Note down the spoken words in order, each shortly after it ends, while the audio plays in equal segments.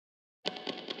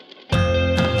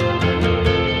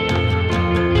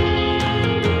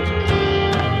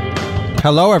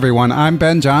Hello everyone, I'm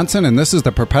Ben Johnson and this is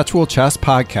the Perpetual Chess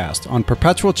Podcast. On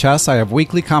Perpetual Chess, I have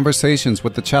weekly conversations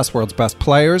with the chess world's best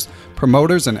players,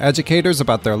 promoters, and educators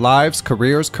about their lives,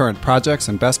 careers, current projects,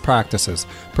 and best practices.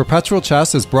 Perpetual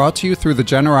Chess is brought to you through the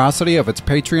generosity of its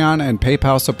Patreon and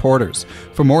PayPal supporters.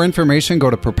 For more information, go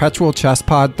to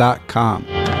perpetualchesspod.com.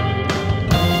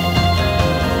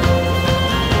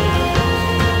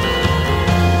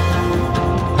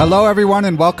 Hello everyone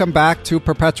and welcome back to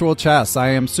Perpetual Chess. I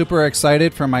am super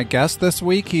excited for my guest this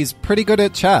week. He's pretty good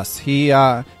at chess. He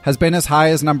has been as high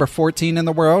as number 14 in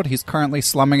the world. He's currently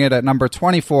slumming it at number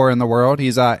 24 in the world.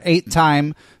 He's an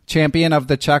 8-time champion of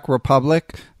the Czech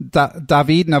Republic.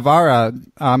 David Navara.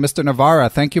 Mr.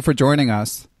 Navara, thank you for joining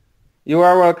us. You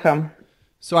are welcome.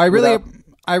 So I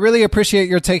really appreciate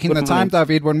your taking the time,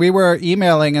 David. When we were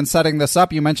emailing and setting this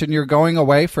up, you mentioned you're going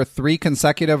away for 3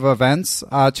 consecutive events,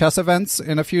 chess events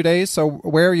in a few days. So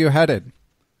where are you headed?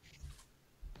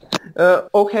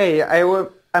 Okay,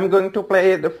 I'm going to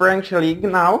play the French league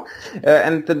now,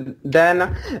 and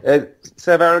then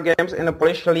several games in the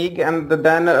Polish league, and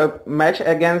then a match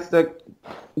against the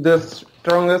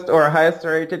strongest or highest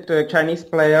rated Chinese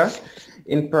player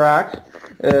in Prague.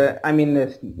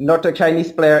 Not a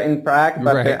Chinese player in Prague,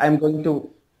 but right. I'm going to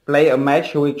play a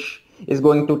match which is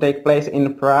going to take place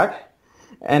in Prague.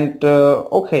 And, so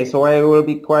I will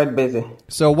be quite busy.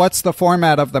 So what's the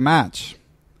format of the match?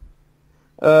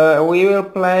 We will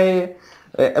play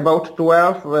about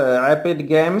 12 rapid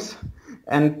games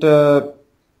and 3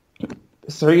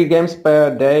 games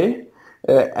per day.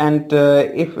 And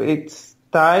if it's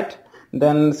tight,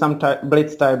 then some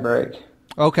blitz tie break.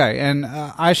 Okay, and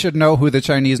I should know who the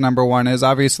Chinese number one is.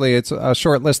 Obviously, it's a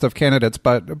short list of candidates,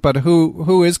 but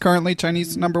who is currently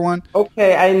Chinese number one?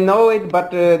 Okay, I know it,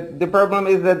 but the problem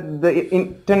is that the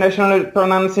international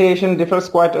pronunciation differs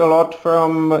quite a lot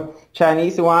from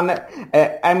Chinese one.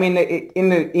 In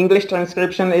the English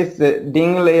transcription it's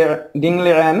Ding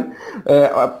Liren.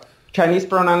 Chinese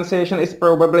pronunciation is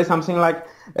probably something like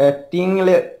Ting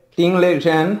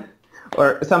Liren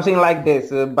or something like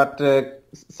this, but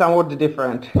somewhat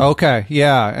different. Okay,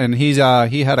 yeah, and he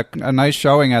had a nice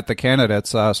showing at the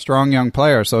candidates. Strong young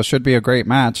player, so it should be a great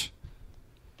match.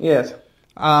 Yes.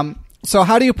 So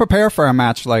how do you prepare for a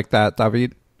match like that,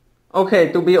 David? Okay,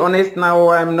 to be honest, now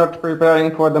I'm not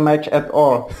preparing for the match at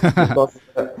all. Because,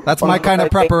 that's my kind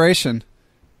of preparation.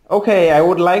 Okay, I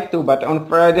would like to, but on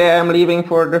Friday I'm leaving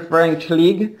for the French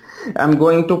league. I'm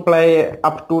going to play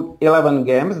up to 11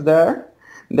 games there.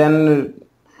 Then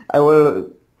I will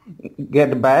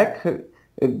get back,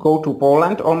 go to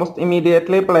Poland almost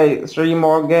immediately, play 3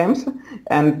 more games,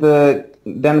 and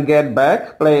then get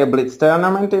back, play a blitz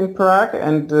tournament in Prague,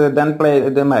 and then play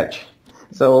the match.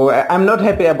 So I'm not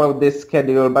happy about this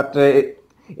schedule, but it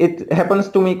happens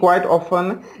to me quite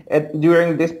often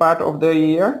during this part of the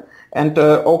year. And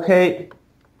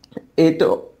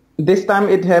this time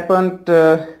it happened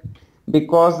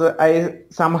because I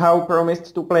somehow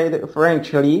promised to play the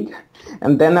French league,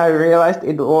 and then I realized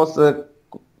it was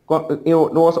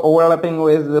overlapping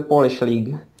with the Polish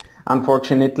league,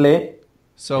 unfortunately.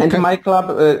 So my club,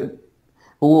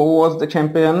 who was the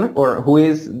champion or who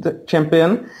is the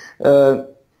champion,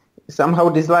 somehow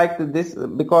disliked this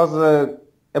because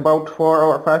about 4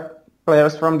 or 5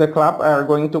 players from the club are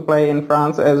going to play in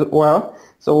France as well.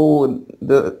 So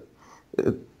the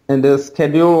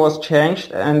schedule was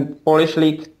changed, and Polish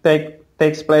league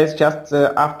takes place just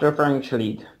after French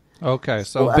league. Okay,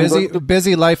 so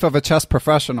busy life of a chess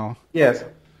professional. Yes.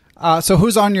 So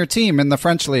who's on your team in the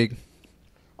French league?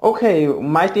 Okay,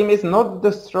 my team is not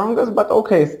the strongest, but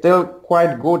still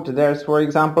quite good. There's, for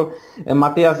example,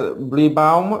 Matthias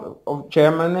Blübaum of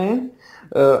Germany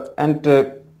and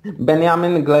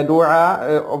Benjamin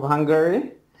Gledura of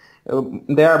Hungary.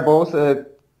 They are both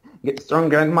strong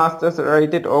grandmasters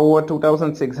rated over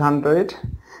 2,600.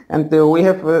 And we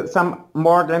have some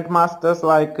more grandmasters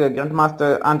like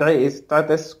Grandmaster Andrei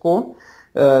Stratescu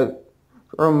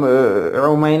from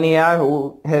Romania,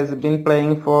 who has been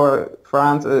playing for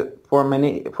France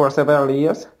for several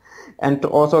years, and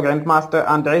also Grandmaster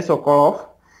Andrei Sokolov,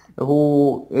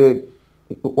 who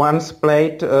once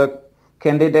played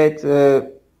candidate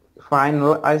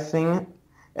final, I think,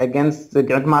 against the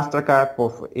Grandmaster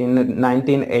Karpov in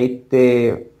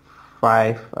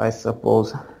 1985, I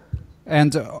suppose.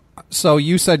 And so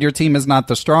you said your team is not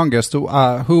the strongest.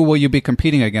 Who will you be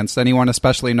competing against? Anyone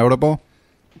especially notable?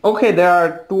 Okay, there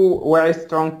are 2 very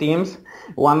strong teams.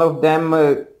 One of them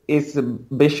is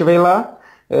Bishvila,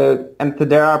 and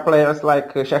there are players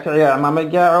like Shahryar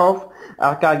Mamedjarov,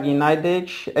 Arkady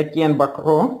Naidych, Etienne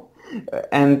Bakro,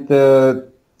 and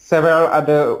several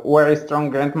other very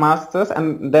strong grandmasters,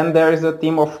 and then there is a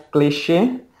team of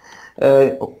Clichy,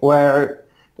 where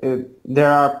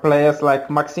there are players like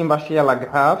Maxime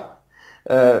Bachir-Lagrave,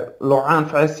 Laurent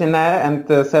Fressinet, and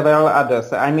several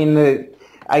others. I mean,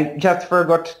 I just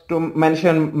forgot to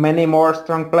mention many more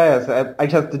strong players. I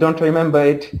just don't remember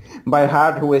it by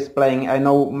heart who is playing. I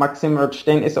know Maxim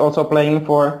Rothstein is also playing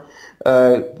for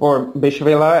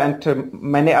Bischwiller, and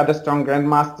many other strong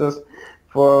grandmasters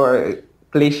for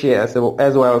Clichy as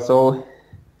well. So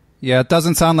yeah, it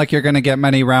doesn't sound like you're going to get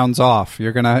many rounds off.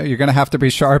 You're gonna have to be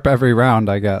sharp every round,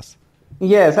 I guess.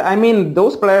 Yes, I mean,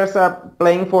 those players are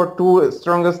playing for two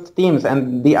strongest teams,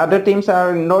 and the other teams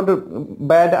are not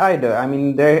bad either. I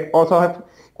mean, they also have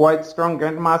quite strong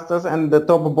grandmasters, and the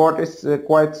top board is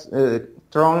quite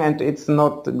strong, and it's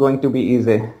not going to be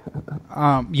easy.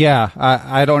 Yeah,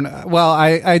 I don't. Well,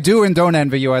 I do and don't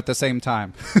envy you at the same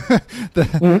time.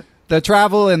 The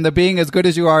travel and the being as good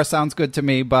as you are sounds good to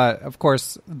me, but of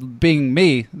course, being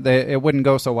me, it wouldn't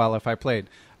go so well if I played.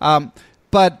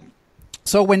 But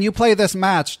so when you play this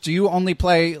match, do you only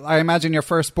play, I imagine, your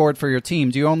first board for your team?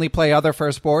 Do you only play other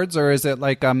first boards, or is it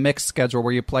like a mixed schedule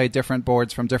where you play different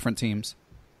boards from different teams?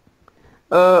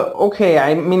 Okay,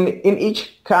 I mean, in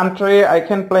each country, I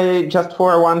can play just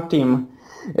for one team.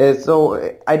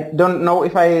 So I don't know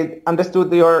if I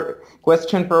understood your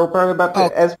question properly, but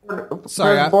as for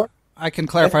first board, I can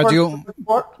clarify.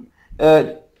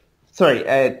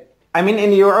 I mean,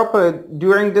 in Europe,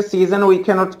 during the season, we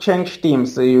cannot change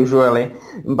teams usually,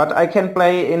 but I can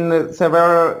play in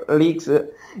several leagues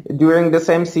during the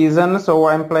same season. So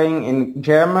I'm playing in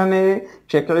Germany,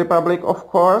 Czech Republic, of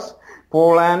course,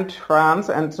 Poland, France,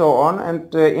 and so on.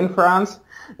 And in France,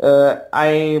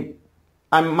 I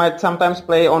might sometimes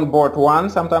play on board 1,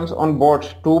 sometimes on board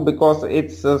 2, because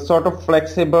it's sort of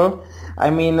flexible. I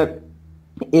mean,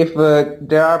 if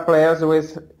there are players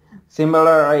with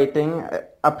similar rating,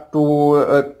 up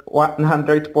to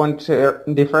 100 point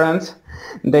difference,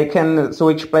 they can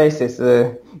switch places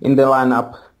in the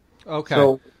lineup. Okay.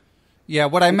 So, yeah,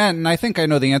 what I meant, and I think I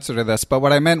know the answer to this, but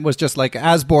what I meant was just like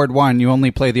as board 1, you only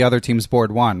play the other team's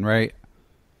board 1, right?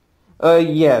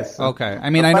 Yes. Okay. I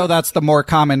mean, I know that's the more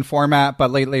common format, but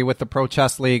lately with the Pro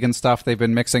Chess League and stuff, they've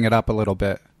been mixing it up a little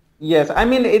bit. Yes, I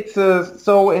mean, it's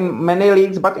so in many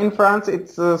leagues, but in France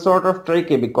it's sort of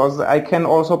tricky because I can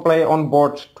also play on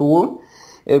board 2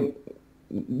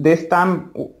 this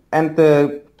time. And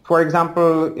for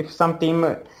example, if some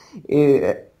team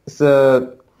is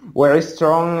very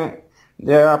strong,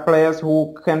 there are players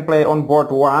who can play on board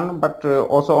 1, but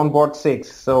also on board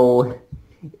 6. So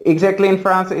exactly in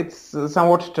France it's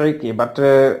somewhat tricky, but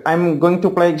I'm going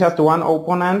to play just one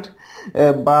opponent,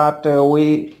 but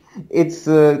it's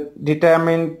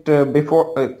determined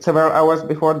before several hours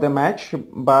before the match.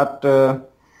 But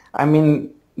I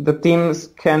mean, the teams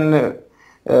can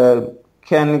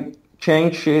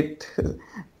change it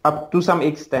up to some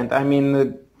extent. I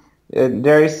mean,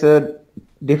 there is a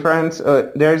difference.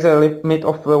 There is a limit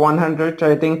of 100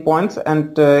 rating points,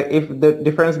 and if the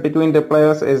difference between the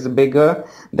players is bigger,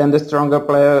 then the stronger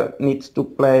player needs to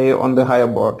play on the higher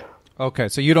board. Okay,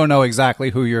 so you don't know exactly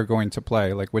who you're going to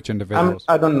play, like which individuals?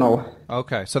 I don't know.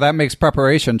 Okay, so that makes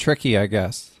preparation tricky, I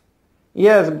guess.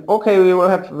 Yes, okay, we will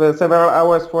have several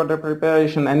hours for the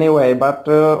preparation anyway, but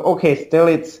okay, still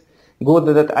it's good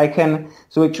that I can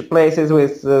switch places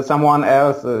with someone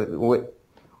else,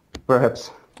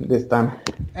 perhaps this time.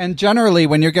 And generally,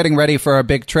 when you're getting ready for a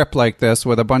big trip like this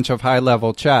with a bunch of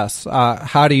high-level chess,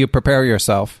 how do you prepare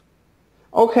yourself?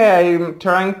 Okay, I'm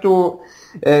trying to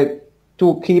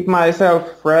keep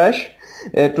myself fresh,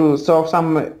 to solve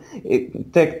some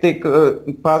tactical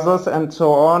puzzles and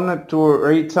so on, to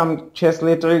read some chess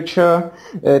literature,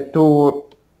 to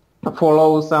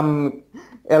follow some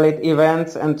elite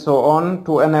events and so on,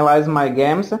 to analyze my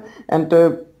games. And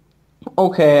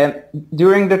okay,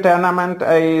 during the tournament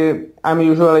I'm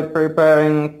usually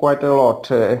preparing quite a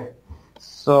lot.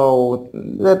 So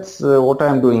that's what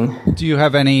I'm doing. Do you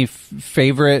have any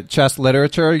favorite chess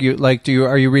literature? Are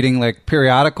you reading like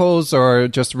periodicals or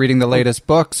just reading the latest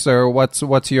books, or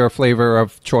what's your flavor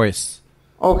of choice?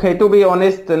 Okay, to be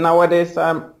honest, nowadays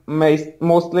I'm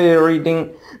mostly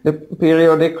reading the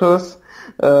periodicals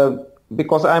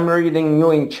because I'm reading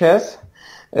New in Chess,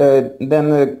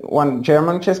 then one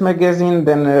German chess magazine,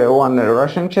 then one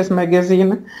Russian chess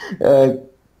magazine,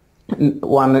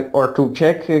 one or two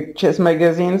Czech chess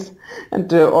magazines,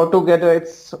 and altogether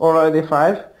it's already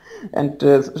 5, and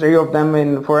 3 of them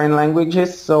in foreign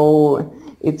languages. So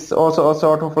it's also a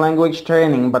sort of language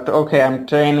training, but okay, I'm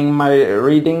training my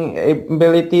reading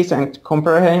abilities and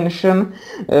comprehension,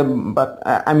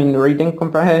 reading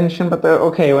comprehension, but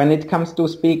okay, when it comes to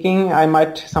speaking, I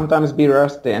might sometimes be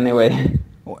rusty anyway.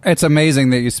 It's amazing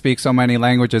that you speak so many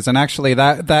languages, and actually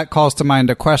that calls to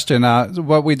mind a question.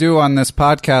 What we do on this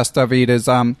podcast, David, is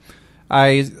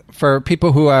for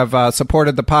people who have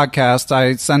supported the podcast,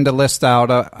 I send a list out.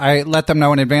 I let them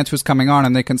know in advance who's coming on,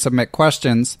 and they can submit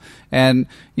questions. And,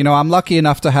 I'm lucky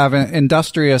enough to have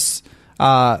industrious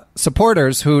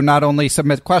supporters who not only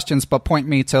submit questions, but point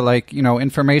me to,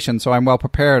 information, so I'm well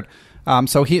prepared.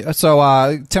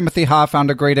 Timothy Ha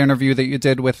found a great interview that you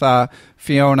did with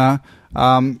Fiona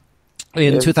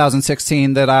in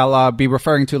 2016 that I'll be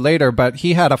referring to later, but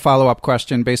he had a follow-up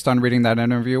question based on reading that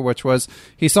interview, which was,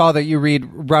 he saw that you read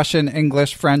Russian,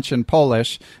 English, French, and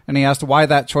Polish, and he asked why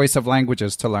that choice of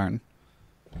languages to learn.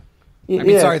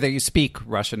 That you speak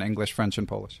Russian, English, French, and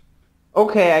Polish.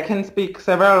 Okay, I can speak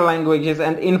several languages,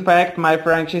 and in fact, my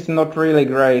French is not really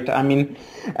great.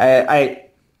 I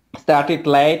started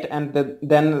late and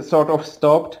then sort of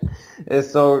stopped,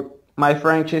 so my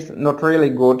French is not really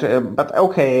good, but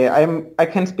okay, I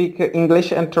can speak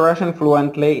English and Russian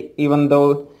fluently, even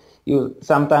though you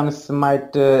sometimes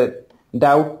might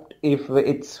doubt if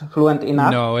it's fluent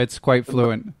enough. No, it's quite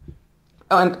fluent.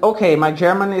 And okay, my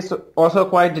German is also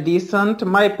quite decent.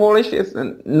 My Polish is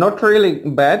not really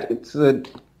bad. It's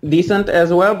decent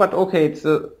as well, but okay, it's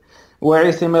a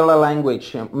very similar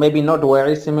language. Maybe not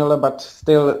very similar, but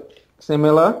still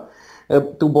similar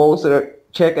to both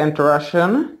Czech and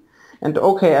Russian. And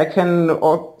okay, I can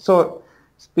also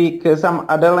speak some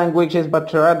other languages,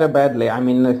 but rather badly.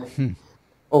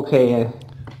 Okay.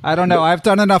 I don't know. I've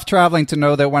done enough traveling to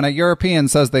know that when a European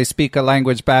says they speak a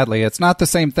language badly, it's not the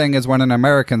same thing as when an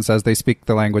American says they speak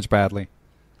the language badly.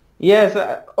 Yes.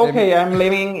 Okay, I'm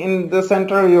living in the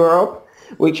Central Europe,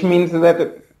 which means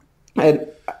that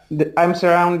I'm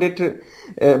surrounded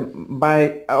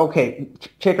by,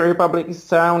 Czech Republic is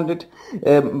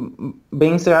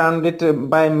being surrounded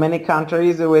by many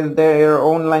countries with their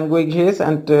own languages,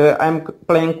 and I'm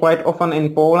playing quite often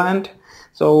in Poland,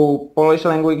 so Polish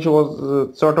language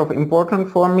was sort of important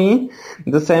for me.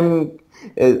 The same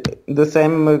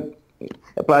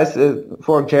applies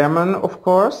for German, of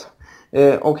course.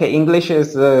 English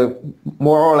is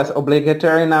more or less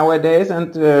obligatory nowadays,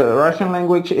 and Russian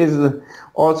language is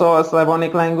also a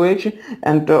Slavonic language,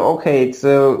 and it's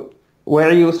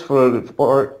very useful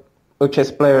for a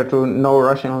chess player to know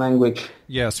Russian language.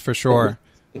 Yes, for sure.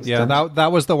 Yeah,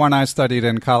 that was the one I studied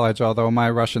in college, although my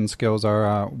Russian skills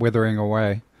are withering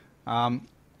away.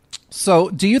 So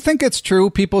do you think it's true?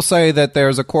 People say that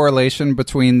there's a correlation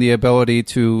between the ability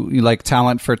to,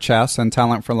 talent for chess and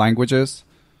talent for languages?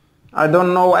 I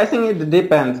don't know. I think it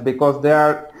depends, because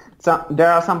there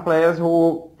are some players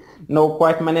who know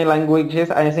quite many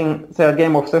languages. I think Sergei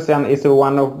Movsesyan is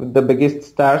one of the biggest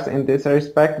stars in this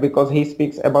respect, because he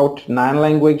speaks about 9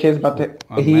 languages, but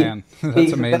he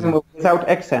speaks them without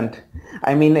accent.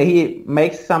 He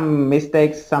makes some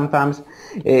mistakes sometimes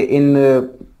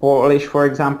in Polish, for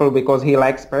example, because he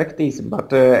likes practice, but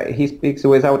he speaks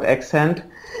without accent,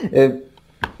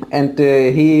 and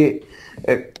he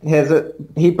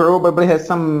probably has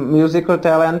some musical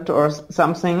talent or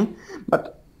something,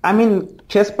 but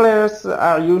chess players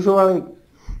are usually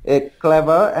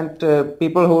clever, and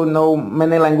people who know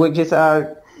many languages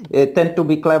tend to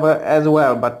be clever as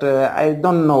well. But I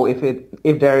don't know if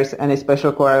there is any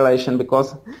special correlation,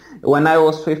 because when I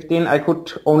was 15, I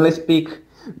could only speak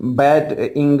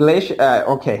bad English.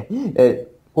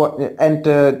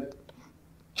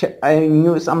 I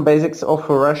knew some basics of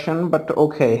Russian, but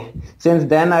okay. Since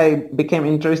then, I became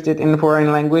interested in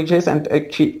foreign languages and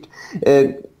achieved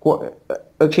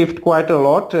quite a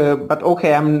lot, but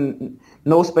okay, I'm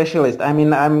no specialist.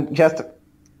 I'm just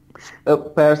a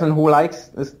person who likes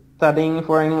studying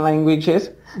foreign languages,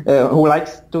 who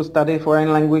likes to study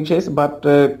foreign languages, but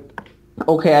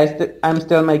I'm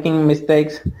still making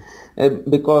mistakes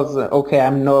because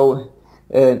I'm no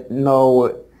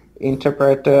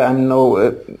interpreter.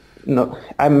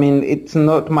 It's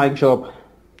not my job.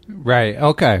 Right.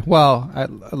 Okay. Well,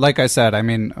 like I said,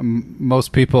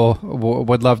 most people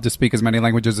would love to speak as many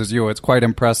languages as you. It's quite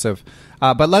impressive.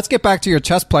 But let's get back to your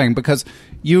chess playing, because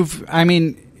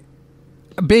being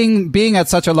at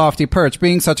such a lofty perch,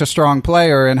 being such a strong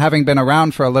player, and having been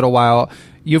around for a little while,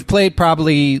 you've played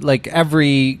probably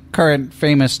every current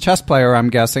famous chess player,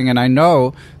 I'm guessing. And I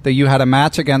know that you had a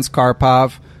match against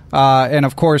Karpov. And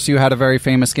of course, you had a very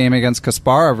famous game against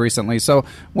Kasparov recently. So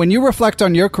when you reflect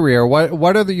on your career,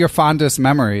 what are your fondest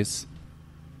memories?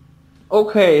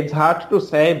 Okay, it's hard to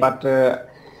say, but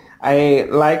I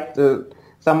liked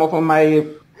some of my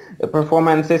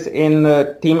performances in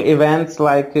team events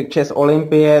like Chess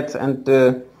Olympiads and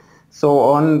so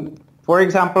on. For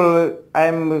example,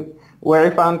 I'm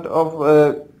very fond of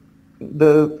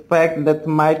the fact that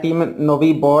my team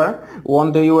Nový Bor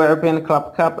won the European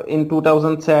Club Cup in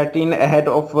 2013 ahead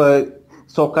of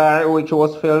soccer, which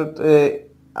was filled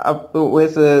up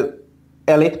with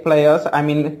elite players. I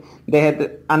mean, they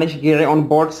had Anish Giri on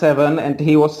board 7 and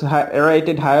he was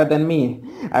rated higher than me.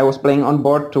 I was playing on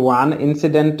board 1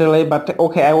 incidentally, but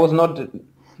okay, I was not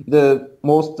the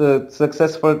most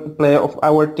successful player of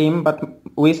our team, but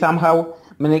we somehow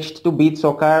managed to beat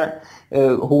Sokar,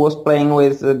 who was playing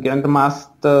with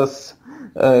grandmasters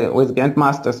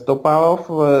Topalov,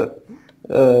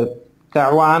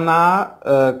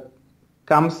 Caruana,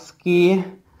 Kamsky,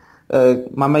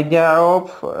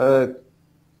 Mamedyarov,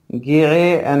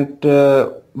 Giri, and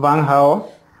Wang Hao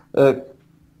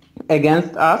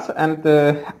against us. And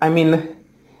I mean,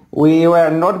 we were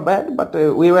not bad, but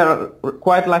we were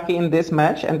quite lucky in this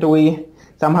match, and we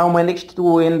somehow managed to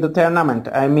win the tournament.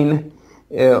 I mean,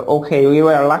 okay, we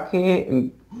were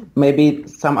lucky. Maybe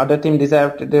some other team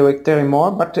deserved the victory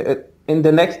more, but in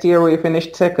the next year we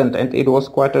finished second, and it was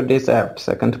quite a deserved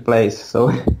second place.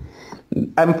 So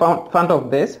I'm fond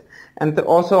of this, and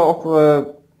also of,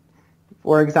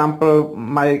 for example,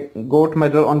 my gold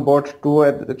medal on board 2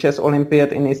 at the Chess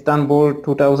Olympiad in Istanbul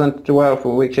 2012,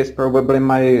 which is probably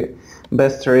my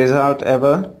best result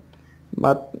ever.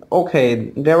 But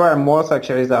okay, there are more such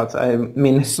results. I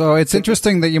mean, so it's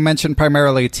interesting that you mentioned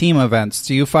primarily team events.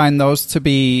 Do you find those to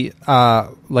be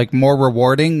like more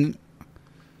rewarding?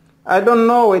 I don't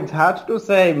know. It's hard to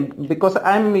say because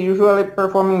I'm usually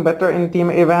performing better in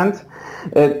team events.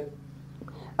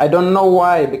 I don't know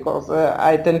why, because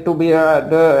I tend to be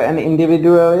an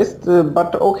individualist.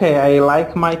 But okay, I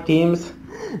like my teams.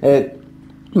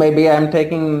 Maybe I'm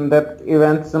taking that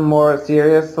events more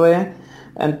seriously.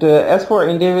 And as for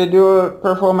individual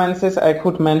performances, I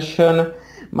could mention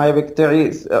my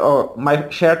victories or my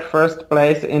shared first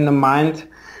place in Mainz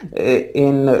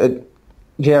in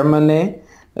Germany,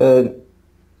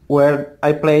 where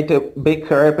I played a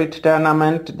big rapid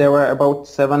tournament. There were about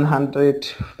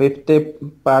 750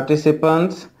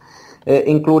 participants,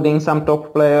 including some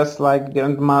top players like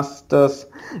Grandmasters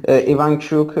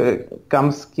Ivanchuk,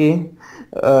 Kamsky,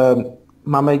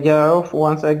 Mamedyarov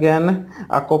once again,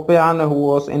 Akopian, who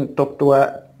was in top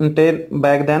 20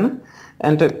 back then,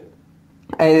 and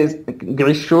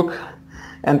Grishuk,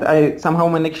 and I somehow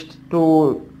managed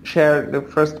to share the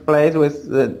first place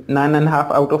with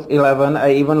 9.5 out of 11.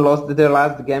 I even lost the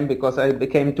last game because I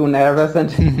became too nervous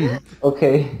and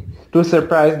okay, too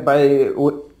surprised by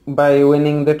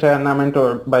winning the tournament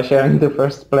or by sharing the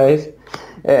first place.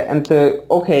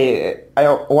 Okay, I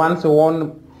once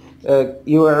won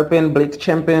European Blitz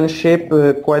Championship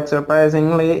quite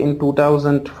surprisingly in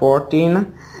 2014,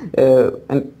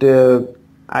 and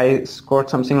I scored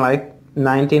something like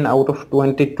 19 out of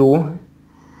 22,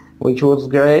 which was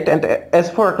great. And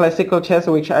as for classical chess,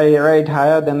 which I rate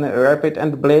higher than Rapid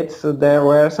and Blitz, there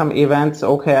were some events.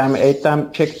 Okay, I'm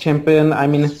 8-time Czech champion. I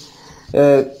mean,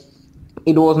 it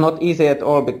was not easy at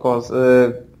all because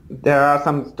there are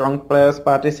some strong players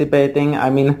participating.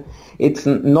 I mean, it's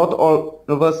not all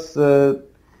of us,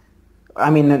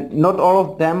 not all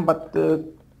of them, but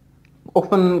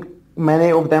often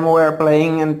many of them were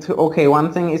playing. And okay,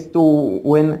 one thing is to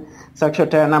win such a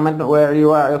tournament where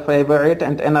you are a favorite,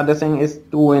 and another thing is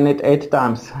to win it 8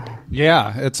 times.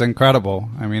 Yeah, it's incredible.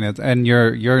 I mean, and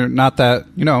you're not that,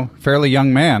 fairly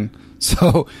young man.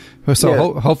 So yes.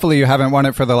 Hopefully you haven't won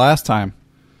it for the last time.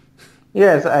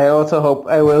 Yes, I also hope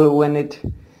I will win it.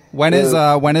 When is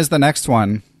the next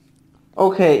one?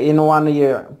 Okay, in 1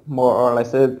 year, more or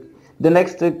less. The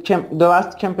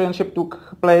last championship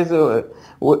took place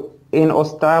in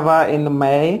Ostrava in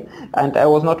May, and I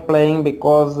was not playing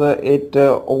because it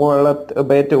overlapped a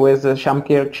bit with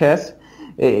Shamkir Chess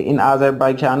in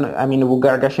Azerbaijan. I mean,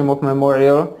 Vugar Gashimov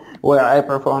Memorial, where I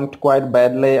performed quite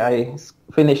badly. I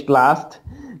finished last,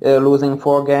 losing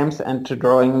 4 games and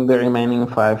drawing the remaining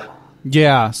 5.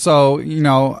 Yeah, so,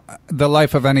 the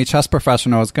life of any chess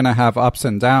professional is going to have ups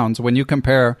and downs. When you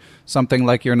compare something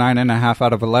like your 9.5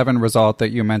 out of 11 result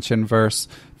that you mentioned versus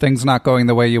things not going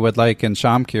the way you would like in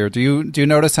Shamkir, do you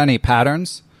notice any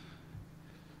patterns?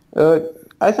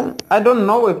 I don't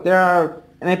know if there are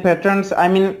any patterns. I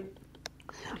mean,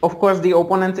 of course, the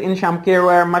opponents in Shamkir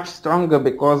were much stronger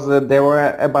because there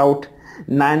were about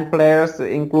 9 players,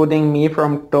 including me,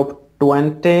 from top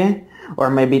 20. Or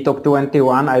maybe top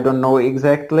 21, I don't know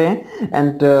exactly.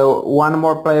 And one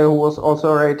more player who was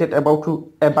also rated above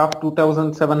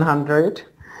 2,700.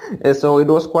 So it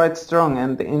was quite strong.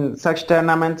 And in such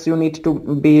tournaments, you need to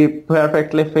be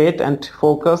perfectly fit and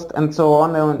focused and so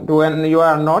on. And when you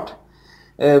are not,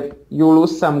 you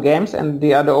lose some games, and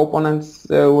the other opponents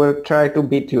will try to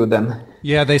beat you then.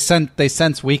 Yeah, they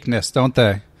sense weakness, don't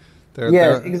they?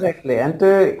 Yes, exactly. And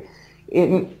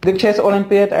in the Chess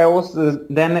Olympiad, I was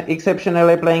then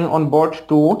exceptionally playing on board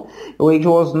 2, which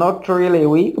was not really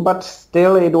weak, but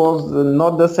still it was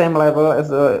not the same level as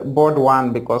board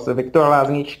 1, because Viktor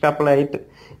Laznička played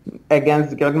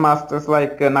against grandmasters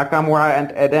like Nakamura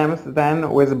and Adams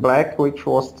then with black, which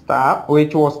was tough.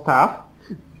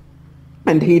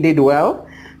 And he did well.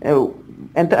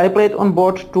 And I played on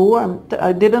board 2, and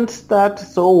I didn't start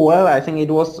so well. I think it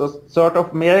was a sort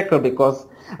of miracle, because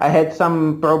I had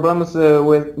some problems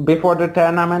before the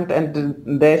tournament, and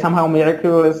they somehow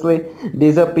miraculously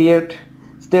disappeared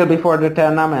still before the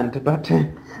tournament. But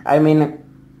I mean,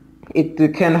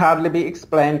 it can hardly be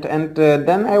explained. And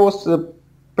then I was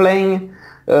playing.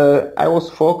 I was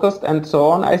focused and so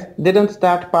on. I didn't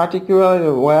start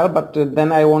particularly well, but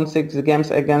then I won 6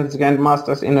 games against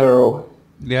grandmasters in a row.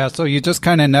 Yeah, so you just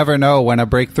kind of never know when a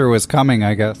breakthrough is coming,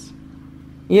 I guess.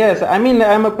 Yes, I mean,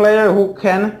 I'm a player who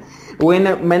can win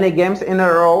many games in a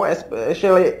row,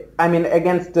 especially, I mean,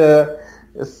 against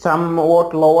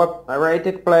somewhat lower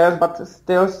rated players, but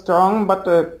still strong. But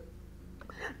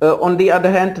on the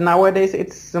other hand, nowadays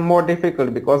it's more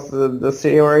difficult, because the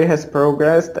theory has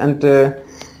progressed, and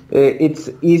it's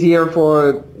easier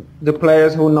for the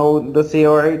players who know the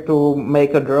theory to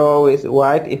make a draw with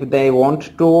white if they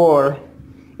want to, or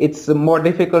it's more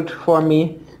difficult for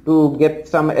me to get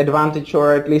some advantage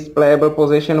or at least playable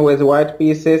position with white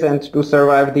pieces and to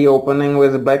survive the opening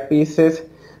with black pieces.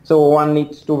 So one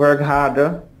needs to work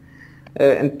harder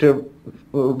and to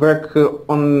work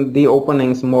on the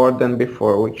openings more than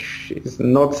before, which is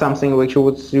not something which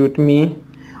would suit me.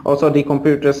 Also, the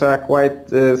computers are quite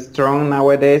strong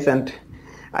nowadays, and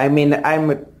I mean,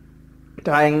 I'm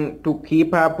trying to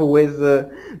keep up with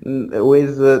the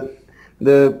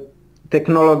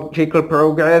technological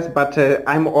progress, but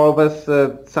I'm always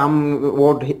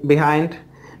somewhat behind,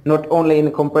 not only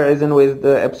in comparison with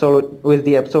the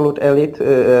absolute elite,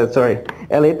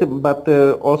 but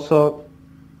also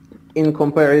in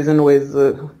comparison with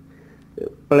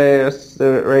players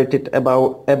rated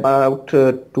about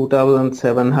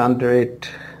 2,700.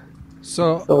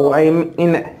 So I'm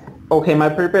in. Okay, my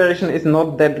preparation is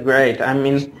not that great. I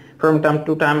mean, from time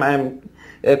to time I'm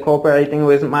cooperating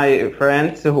with my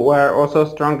friends who are also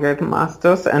strong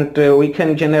grandmasters, and we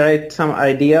can generate some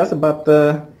ideas. But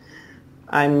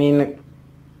I mean,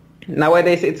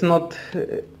 nowadays it's no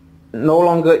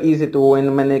longer easy to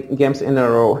win many games in a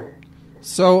row.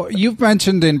 So you've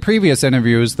mentioned in previous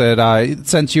interviews that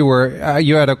since you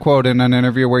had a quote in an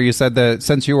interview where you said that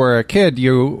since you were a kid,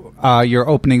 your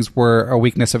openings were a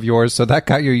weakness of yours, so that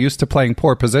got you used to playing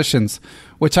poor positions,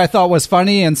 which I thought was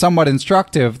funny and somewhat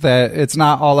instructive, that it's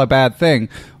not all a bad thing.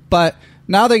 But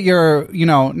now that you're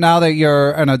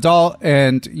an adult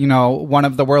and, one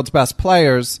of the world's best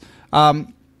players,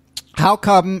 how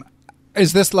come?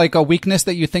 Is this like a weakness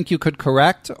that you think you could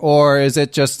correct, or is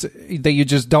it just that you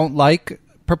just don't like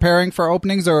preparing for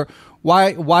openings, or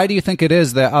why do you think it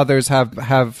is that others have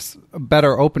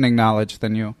better opening knowledge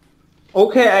than you?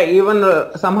 Okay, I even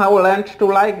somehow learned to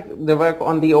like the work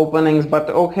on the openings, but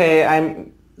okay,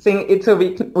 I'm saying it's a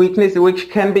weakness which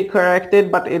can be corrected,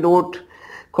 but it would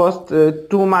cost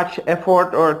too much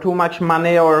effort or too much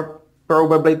money, or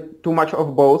probably too much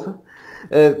of both.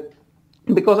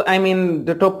 Because, I mean,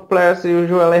 the top players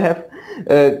usually have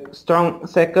strong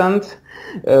seconds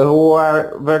who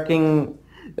are working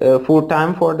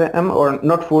full-time for them, or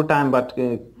not full-time, but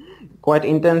quite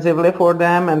intensively for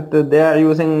them, and they are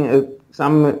using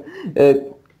some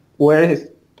very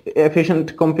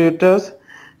efficient computers,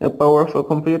 powerful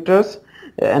computers.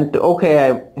 And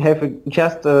okay, I have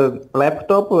just a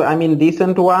laptop, I mean,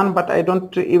 decent one, but I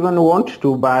don't even want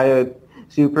to buy a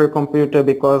supercomputer,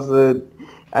 because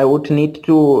I would need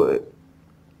to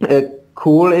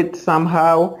cool it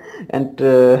somehow, and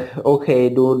to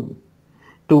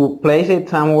place it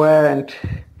somewhere. And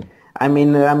I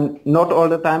mean, I'm not all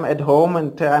the time at home,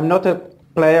 and I'm not a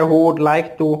player who would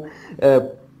like to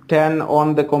turn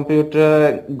on the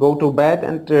computer, go to bed,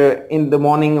 and in the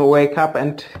morning wake up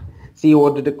and see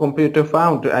what the computer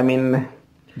found. I mean,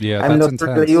 yeah, I'm not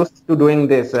intense. really used to doing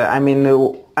this. I mean,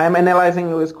 I'm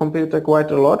analyzing this computer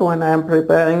quite a lot when I'm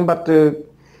preparing, but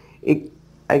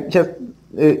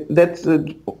that's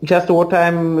just what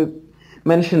I'm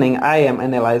mentioning. I am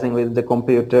analyzing with the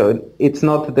computer. It's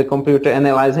not the computer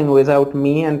analyzing without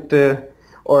me, and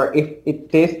or if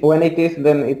it is, when it is,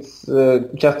 then it's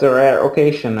just a rare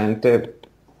occasion. And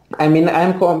I mean,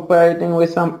 I'm cooperating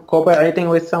with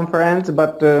some friends,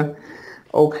 but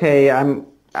okay,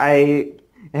 I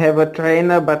have a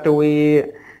trainer, but we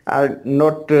are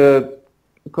not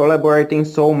collaborating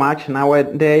so much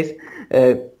nowadays.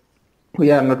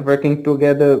 We are not working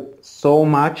together so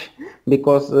much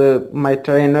because my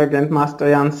trainer,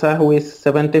 Grandmaster Jansa, who is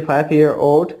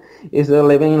 75-year-old, is a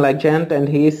living legend, and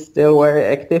he is still very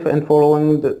active and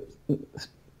following the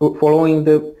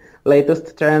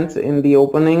latest trends in the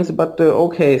openings. But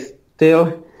okay,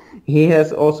 still he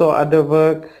has also other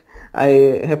work.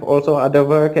 I have also other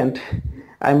work, and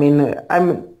I mean,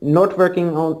 I'm not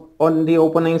working on the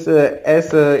openings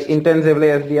as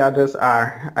intensively as the others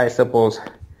are, I suppose.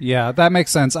 Yeah, that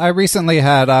makes sense. I recently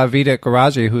had Vidit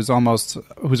Garaji,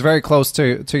 who's very close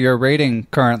to your rating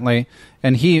currently,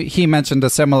 and he mentioned a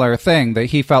similar thing, that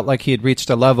he felt like he had reached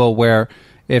a level where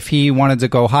if he wanted to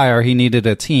go higher, he needed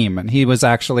a team, and he was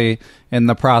actually in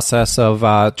the process of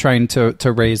trying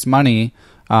to raise money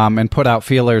and put out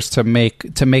feelers to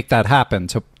make that happen,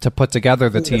 to put together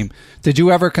the team. Did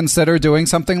you ever consider doing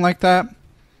something like that?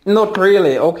 Not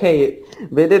really. Okay,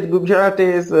 Vidit Gujarati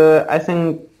is, I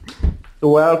think,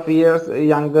 12 years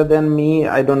younger than me.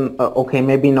 I don't, okay,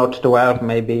 maybe not 12,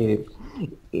 maybe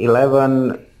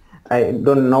 11. I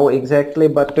don't know exactly,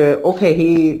 but okay,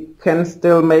 he can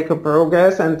still make a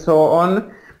progress and so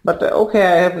on. But okay,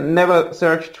 I have never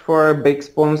searched for a big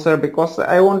sponsor because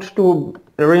I want to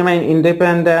remain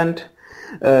independent,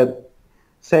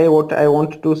 say what I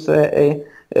want to say,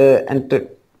 and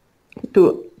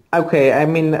okay, I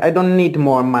mean, I don't need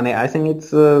more money. I think it's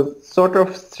sort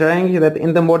of strange that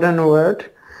in the modern world,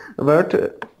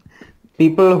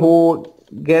 people who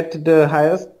get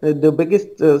the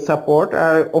biggest support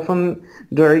are often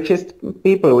the richest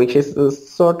people, which is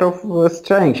sort of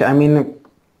strange. I mean,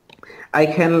 I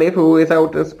can live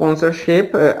without a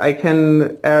sponsorship. I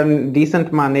can earn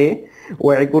decent money,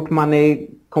 very good money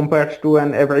compared to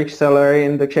an average salary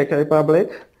in the Czech Republic.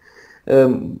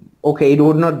 Okay, it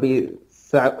would not be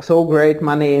so great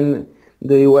money in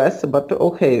the US, but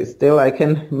okay, still I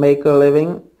can make a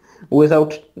living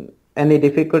without any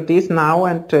difficulties now,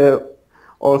 and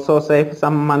also save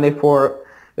some money for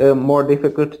more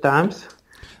difficult times.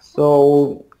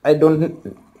 So I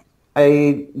don't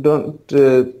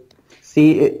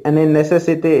see any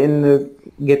necessity in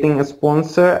getting a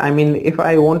sponsor. I mean, if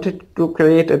I wanted to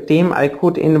create a team, I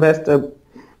could invest a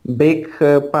big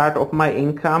part of my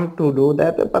income to do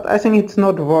that, but I think it's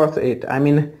not worth it. I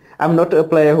mean, I'm not a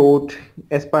player who would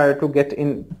aspire to get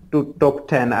into top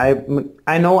 10.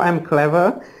 I know I'm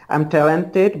clever, I'm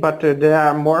talented, but there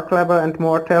are more clever and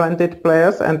more talented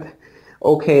players, and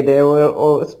okay, they will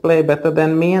always play better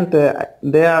than me, and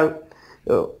they are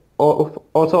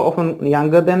also often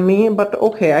younger than me, but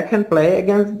okay, I can play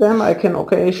against them, I can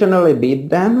occasionally beat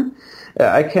them,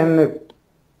 I can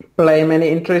play many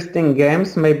interesting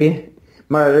games. Maybe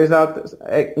my results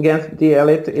against the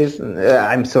elite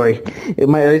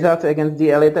my results against the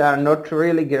elite are not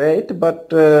really great, but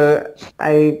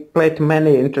I played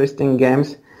many interesting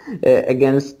games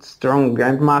against strong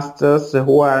grandmasters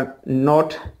who are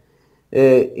not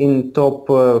in top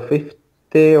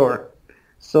 50 or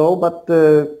so, but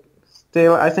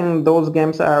still I think those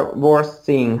games are worth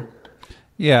seeing.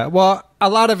 Yeah, well, a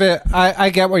lot of it,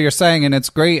 I get what you're saying, and it's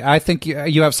great. I think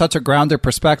you have such a grounded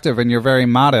perspective, and you're very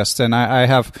modest, and I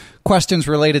have questions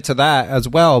related to that as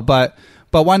well. But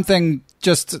one thing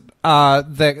just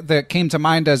that came to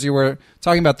mind as you were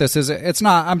talking about this is it's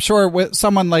not, I'm sure with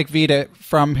someone like Vidit,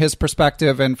 from his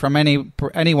perspective and from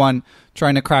anyone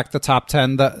trying to crack the top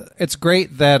 10, it's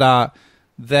great that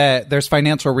there's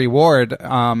financial reward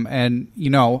and,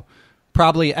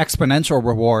 probably exponential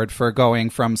reward for going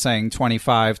from saying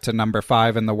 25 to number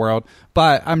 5 in the world.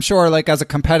 But I'm sure, like, as a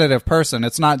competitive person,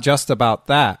 it's not just about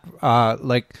that.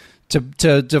 Like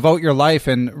to devote your life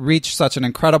and reach such an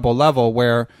incredible level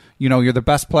where, you're the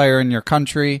best player in your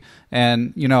country,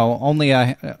 and,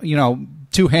 only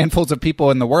two handfuls of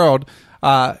people in the world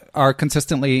are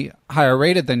consistently higher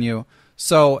rated than you.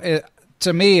 So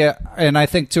to me, and I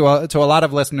think to a lot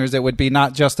of listeners, it would be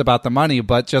not just about the money,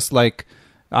 but just like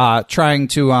trying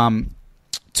to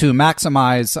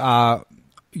maximize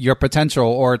your potential,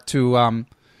 or to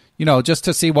just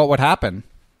to see what would happen.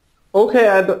 Okay,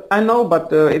 I know,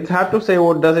 but it's hard to say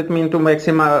what does it mean to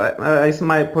maximize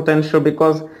my potential,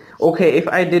 because okay, if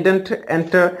I didn't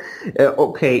enter,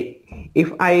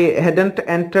 if I hadn't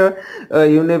entered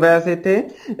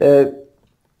university,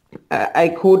 I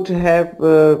could have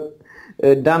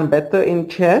done better in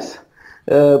chess.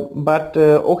 But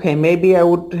okay, maybe I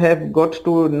would have got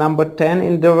to number 10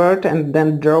 in the world and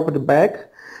then dropped back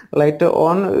later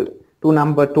on. to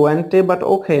number 20, but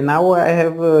okay, now I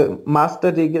have a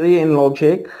master degree in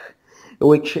logic,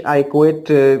 which I quit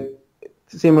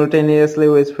simultaneously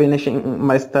with finishing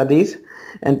my studies.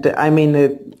 And I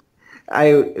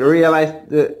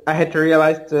had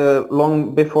realized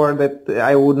long before that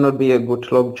I would not be a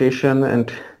good logician,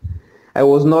 and I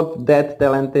was not that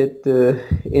talented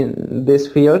in this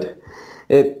field.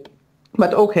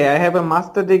 But okay, I have a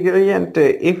master degree, and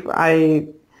if I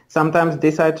sometimes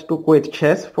decide to quit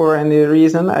chess for any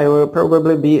reason, I will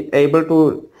probably be able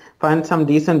to find some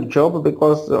decent job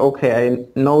because, okay, I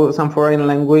know some foreign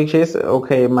languages.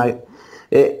 Okay, my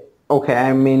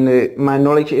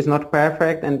knowledge is not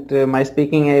perfect, and my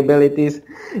speaking abilities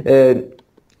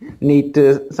need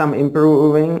some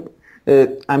improving.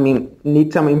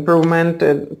 Need some improvement.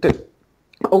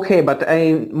 Okay, but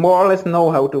I more or less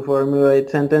know how to formulate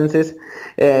sentences.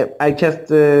 I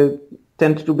just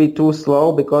tend to be too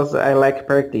slow because I like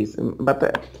practice.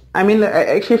 But I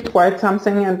achieved quite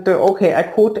something, and okay, I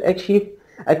could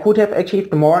have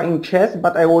achieved more in chess,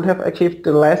 but I would have achieved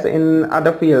less in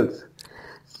other fields.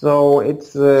 So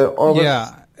it's always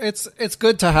it's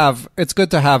good to have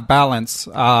balance.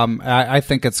 I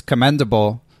think it's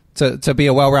commendable to be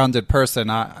a well-rounded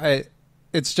person.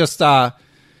 It's just sorry.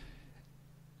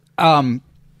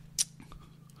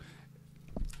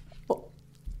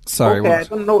 Okay, I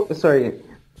don't know. Sorry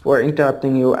for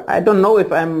interrupting you. I don't know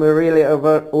if I'm really a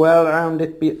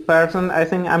well-rounded person. I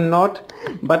think I'm not.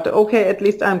 But okay, at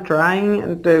least I'm trying,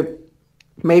 and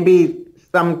maybe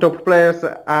some top players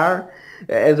are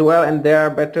as well, and they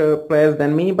are better players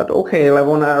than me. But okay,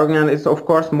 Levon Aronian is of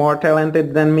course more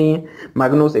talented than me.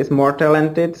 Magnus is more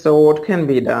talented. So what can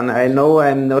be done? I know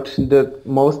I'm not the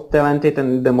most talented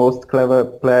and the most clever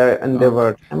player in the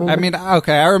world.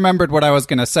 Okay, I remembered what I was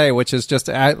going to say, which is just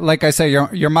like I say,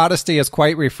 your modesty is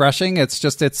quite refreshing. It's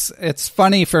just it's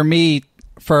funny for me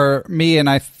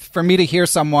to hear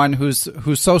someone who's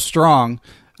so strong.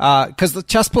 Because the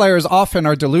chess players often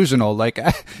are delusional. Like,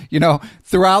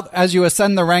 throughout, as you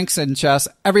ascend the ranks in chess,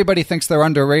 everybody thinks they're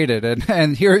underrated.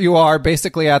 And here you are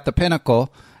basically at the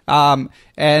pinnacle.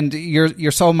 And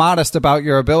you're so modest about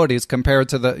your abilities compared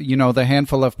to the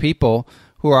handful of people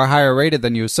who are higher rated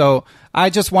than you. So I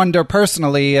just wonder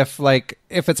personally if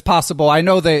it's possible. I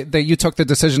know that you took the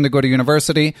decision to go to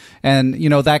university, and,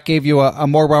 that gave you a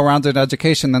more well-rounded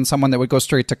education than someone that would go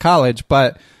straight to college.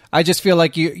 But I just feel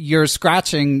like you're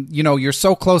scratching, you're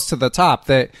so close to the top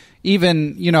that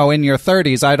even, in your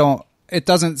 30s, it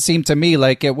doesn't seem to me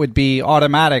like it would be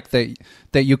automatic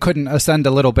that you couldn't ascend a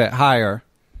little bit higher.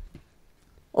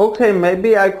 Okay,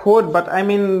 maybe I could, but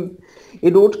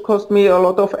it would cost me a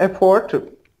lot of effort,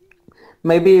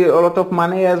 maybe a lot of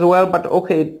money as well, but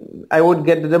okay, I would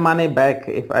get the money back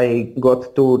if I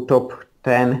got to top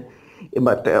 10.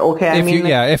 But okay,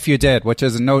 if you did, which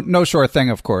is no sure thing,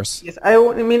 of course. Yes,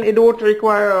 it would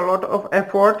require a lot of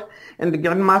effort, and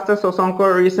Grandmaster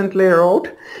Sosonko recently wrote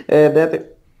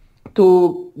that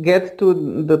to get to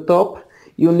the top,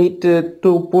 you need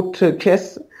to put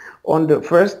chess on the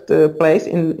first place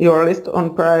in your list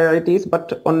on priorities,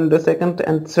 but on the second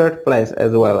and third place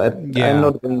as well. Yeah. I'm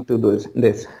not going to do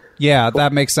this. Yeah,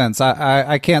 that makes sense.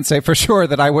 I can't say for sure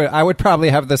that I would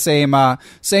probably have the same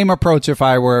approach if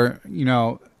I were,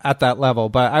 at that level.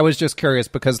 But I was just curious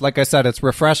because, like I said, it's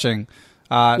refreshing.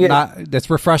 It's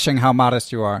refreshing how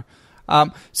modest you are.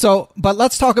 But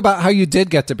let's talk about how you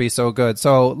did get to be so good.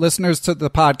 So listeners to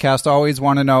the podcast always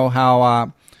want to know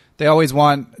how they always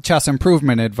want chess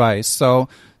improvement advice. So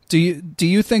do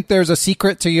you think there's a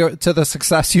secret to the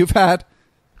success you've had?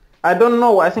 I don't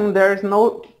know. I think there is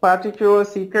no particular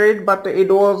secret, but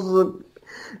it was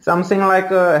something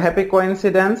like a lucky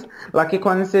coincidence,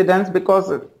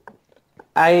 because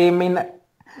I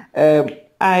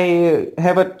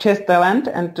have a chess talent,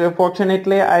 and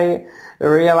fortunately I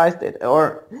realized it,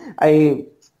 or I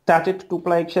started to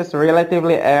play chess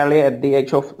relatively early at the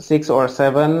age of 6 or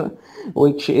 7,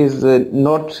 which is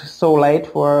not so late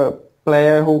for a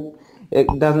player who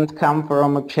doesn't come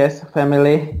from a chess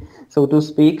family, so to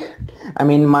speak.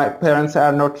 My parents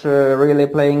are not really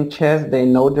playing chess. They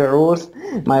know the rules.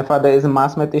 My father is a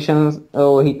mathematician,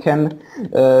 so he can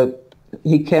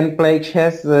play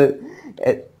chess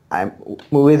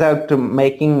without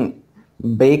making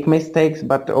big mistakes.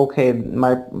 But okay,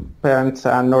 my parents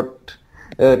are not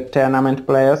tournament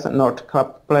players, not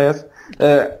club players.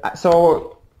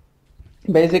 So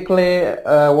basically,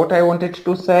 what I wanted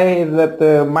to say is that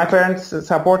my parents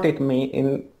supported me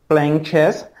in playing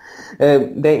chess.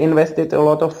 They invested a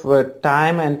lot of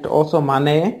time and also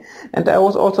money, and I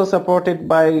was also supported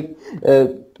by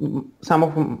some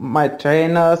of my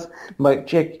trainers, by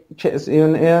Czech Chess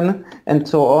Union, and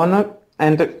so on.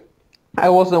 And I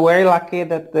was very lucky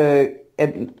that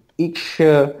at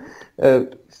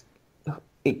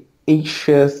each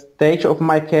stage of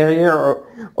my career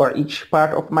or each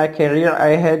part of my career,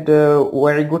 I had a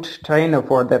very good trainer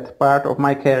for that part of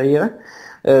my career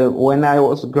when I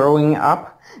was growing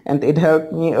up, and it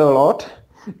helped me a lot.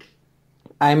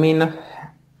 I mean,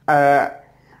 I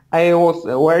was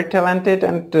very talented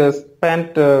and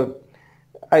spent.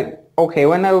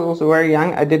 When I was very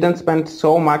young, I didn't spend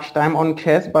so much time on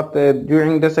chess, but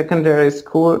during the secondary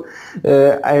school,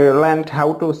 I learned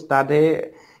how to study,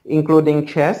 including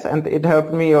chess, and it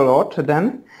helped me a lot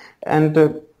then. And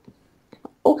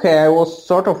I was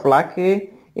sort of lucky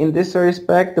in this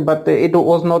respect, but it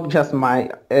was not just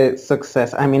my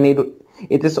success. I mean,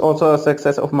 it is also a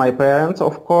success of my parents,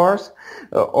 of course,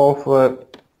 of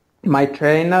my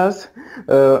trainers,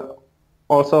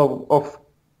 also of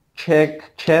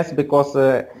Czech chess, because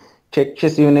Czech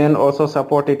Chess Union also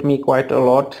supported me quite a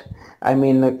lot. I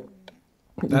mean,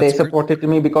 they supported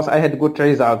me because I had good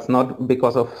results, not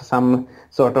because of some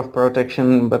sort of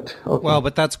protection. But okay. Well,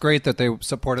 but that's great that they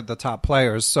supported the top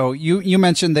players. So you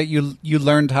mentioned that you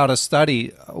learned how to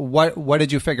study. What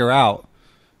did you figure out?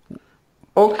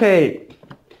 Okay,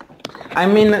 I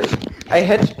mean, I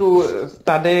had to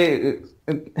study,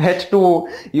 had to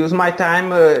use my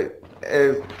time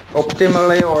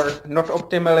optimally, or not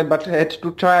optimally, but had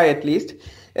to try at least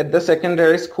at the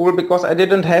secondary school, because I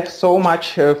didn't have so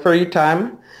much free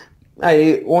time.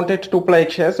 I wanted to play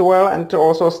chess well and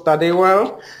also study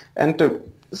well, and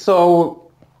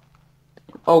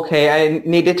I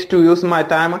needed to use my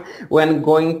time when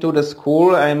going to the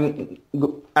school. I'm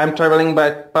traveling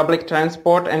by public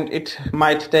transport, and it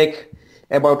might take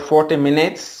about 40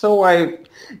 minutes. So I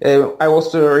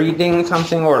was reading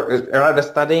something, or rather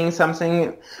studying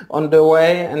something on the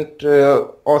way, and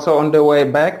also on the way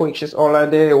back, which is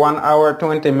already 1 hour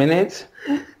 20 minutes.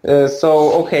 I'm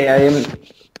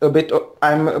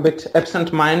a bit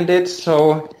absent-minded,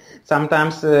 so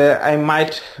sometimes I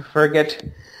might forget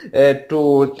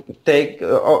to take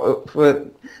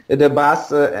the bus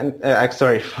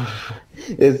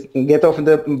get off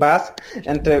the bus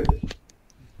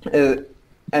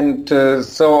and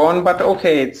so on. But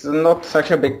it's not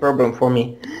such a big problem for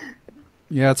me.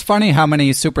 Yeah, it's funny how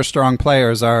many super strong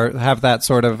players have that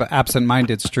sort of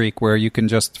absent-minded streak where you can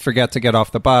just forget to get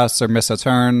off the bus or miss a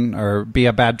turn or be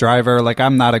a bad driver. Like,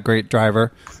 I'm not a great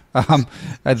driver. Not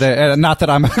that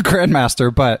I'm a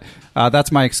grandmaster, but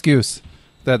that's my excuse,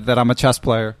 that I'm a chess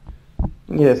player.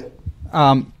 Yes.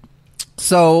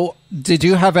 So did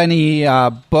you have any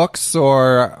books,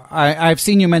 or I've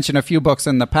seen you mention a few books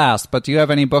in the past, but do you have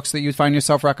any books that you find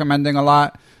yourself recommending a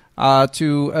lot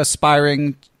to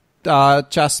aspiring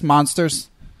chess monsters?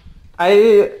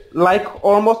 I like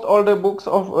almost all the books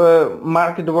of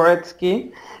Mark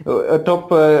Dvoretsky, a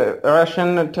top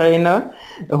Russian trainer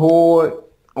who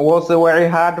was very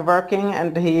hardworking,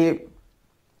 and he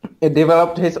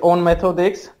developed his own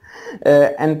methodics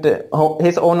and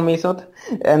his own method,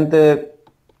 and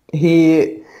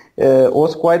he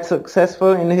was quite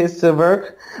successful in his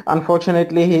work.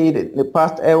 Unfortunately, he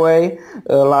passed away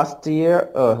last year,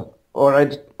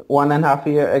 already 1.5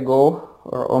 years ago,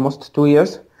 or almost 2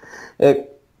 years.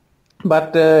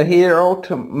 But he wrote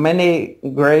many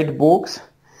great books,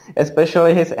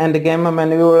 especially his Endgame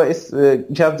manual is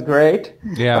just great.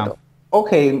 Yeah. But,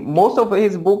 most of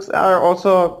his books are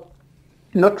also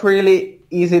not really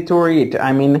easy to read.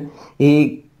 I mean,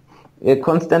 he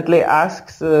constantly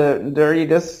asks the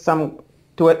readers some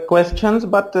questions,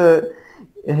 but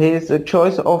his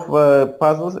choice of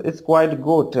puzzles is quite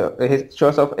good. His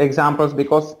choice of examples,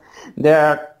 because there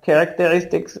are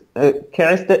characteristic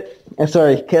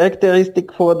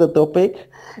for the topic,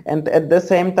 and at the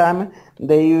same time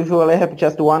they usually have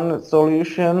just one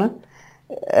solution.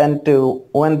 And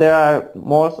when there are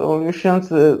more solutions,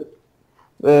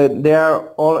 they are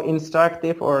all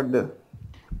instructive, or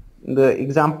the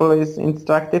example is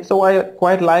instructive. So I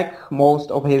quite like most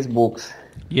of his books.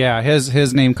 Yeah,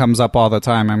 his name comes up all the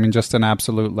time. I mean, just an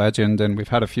absolute legend, and we've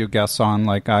had a few guests on,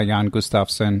 like Jan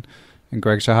Gustafsson and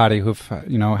Greg Shahade, who've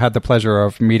had the pleasure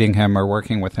of meeting him or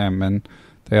working with him, and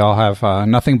they all have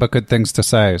nothing but good things to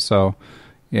say. So,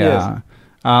 yeah.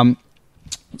 Yes.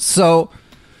 So,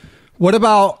 what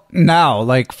about now?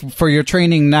 Like, for your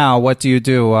training now, what do you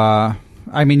do? I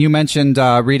mean, you mentioned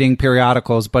reading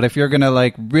periodicals, but if you're going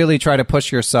to really try to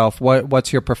push yourself,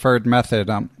 what's your preferred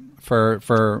method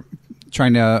for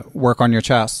trying to work on your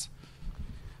chess?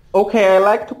 I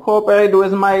like to cooperate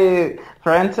with my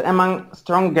friends among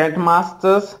strong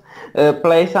grandmasters,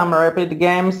 play some rapid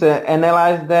games,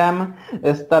 analyze them,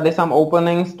 study some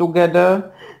openings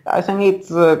together. I think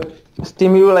it's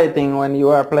stimulating when you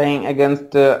are playing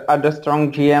against other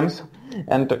strong GMs,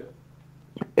 and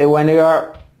when you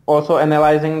are also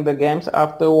analyzing the games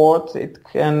afterwards, it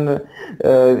can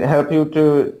help you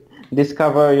to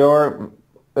discover your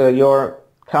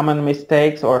common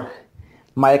mistakes or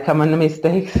my common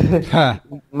mistakes.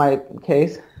 My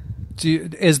case.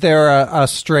 Is there a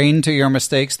strain to your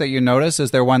mistakes that you notice?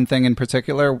 Is there one thing in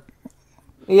particular?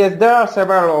 Yes, there are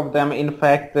several of them. In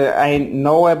fact, I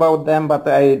know about them, but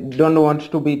I don't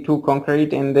want to be too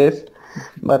concrete in this.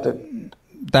 But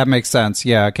that makes sense.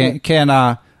 Yeah.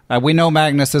 We know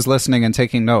Magnus is listening and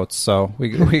taking notes, so we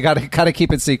gotta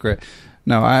keep it secret.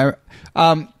 No,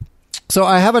 So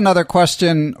I have another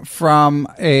question from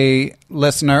a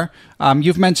listener.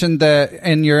 You've mentioned that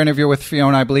in your interview with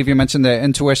Fiona, I believe you mentioned that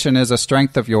intuition is a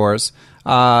strength of yours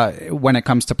when it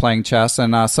comes to playing chess.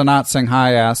 And Sanat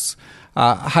Singhai asks,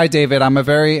 hi, David. I'm a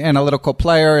very analytical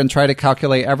player and try to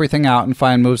calculate everything out and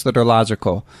find moves that are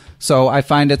logical. So I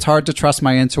find it's hard to trust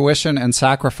my intuition and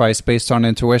sacrifice based on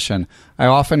intuition. I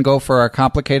often go for a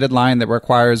complicated line that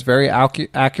requires very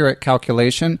accurate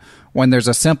calculation when there's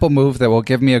a simple move that will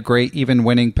give me a great even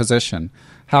winning position.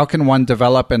 How can one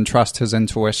develop and trust his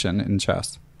intuition in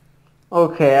chess?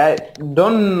 Okay, I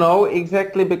don't know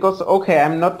exactly because,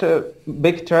 I'm not a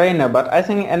big trainer, but I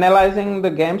think analyzing the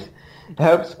games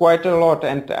helps quite a lot.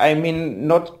 And I mean,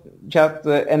 not just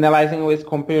analyzing with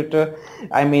computer.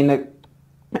 I mean,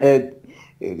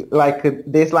 like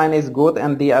this line is good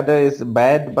and the other is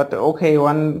bad, but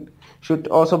one should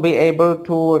also be able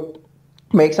to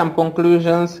make some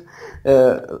conclusions,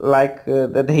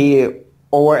 that he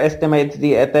overestimates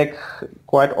the attack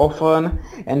quite often,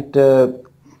 and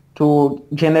to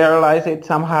generalize it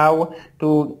somehow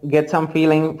to get some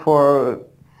feeling for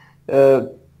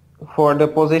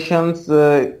the positions,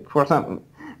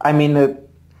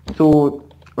 to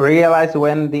realize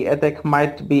when the attack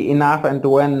might be enough and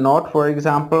when not, for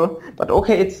example. But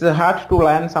it's hard to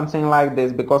learn something like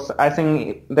this because I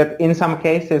think that in some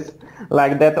cases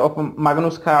like that of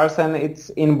Magnus Carlsen, it's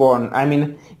inborn. I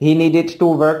mean, he needed to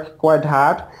work quite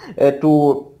hard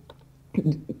to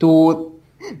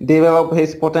develop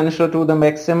his potential to the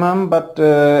maximum, but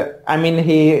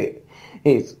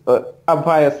he's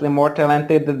obviously more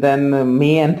talented than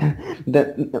me and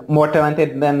more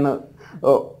talented than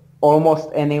almost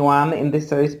anyone in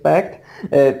this respect.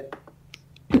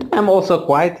 I'm also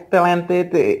quite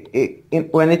talented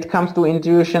when it comes to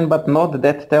intuition, but not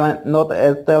as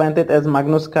talented as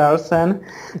Magnus Carlsen.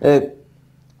 And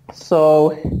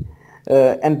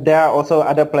there are also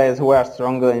other players who are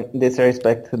stronger in this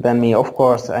respect than me. Of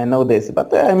course, I know this,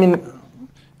 but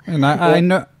And I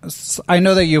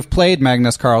know that you've played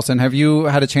Magnus Carlsen. Have you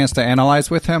had a chance to analyze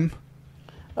with him?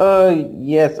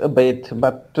 Yes, a bit,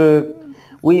 but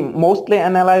we mostly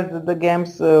analyzed the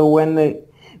games when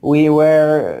we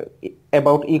were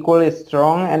about equally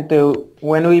strong, and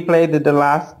when we played the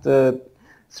last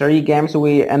 3 games,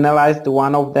 we analyzed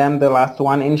one of them, the last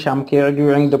one in Shamkir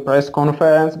during the press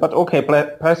conference. But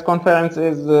press conference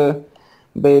is a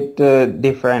bit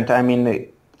different. I mean,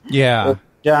 yeah.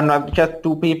 There are not just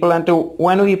 2 people, and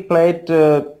when we played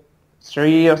 3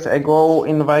 years ago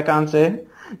in Vaikance,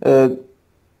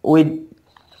 we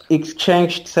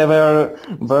exchanged several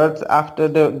words after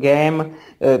the game.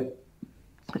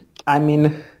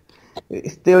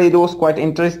 Still it was quite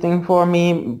interesting for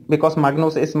me because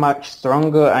Magnus is much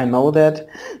stronger, I know that.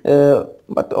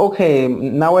 But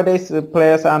nowadays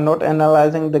players are not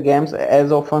analyzing the games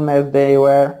as often as they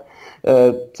were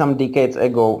some decades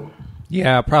ago.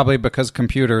 Yeah, probably because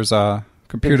computers are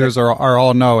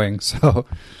all knowing, so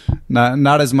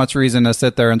not as much reason to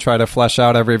sit there and try to flesh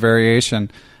out every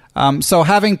variation. So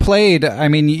having played,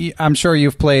 I'm sure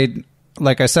you've played,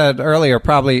 like I said earlier,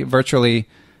 probably virtually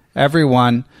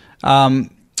everyone.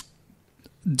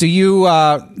 Do you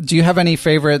have any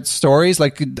favorite stories,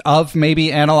 like of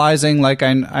maybe analyzing? Like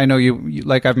I know you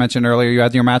like I've mentioned earlier, you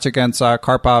had your match against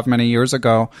Karpov many years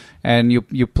ago, and you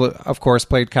of course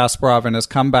played Kasparov in his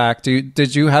comeback.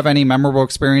 Did you have any memorable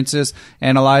experiences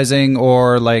analyzing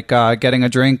or like getting a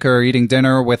drink or eating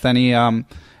dinner with any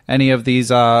of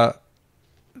these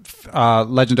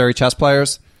legendary chess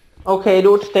players? It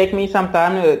would take me some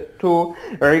time to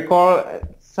recall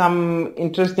some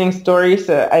interesting stories.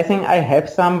 I think I have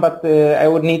some, but I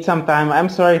would need some time. I'm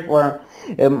sorry for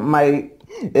my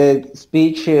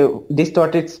speech,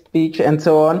 distorted speech and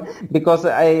so on, because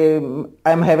I'm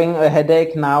having a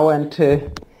headache now, and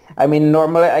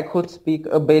normally I could speak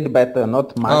a bit better,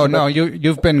 not much. Oh, no,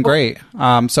 you've been great.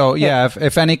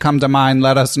 If any come to mind,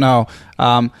 let us know.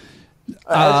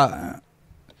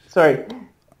 Sorry.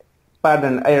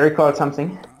 Pardon, I recalled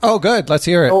something. Oh, good. Let's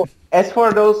hear it. as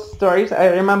for those stories, I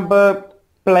remember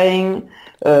playing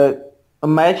a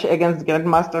match against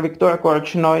Grandmaster Viktor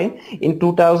Korchnoi in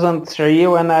 2003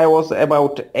 when I was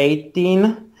about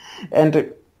 18,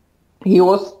 and he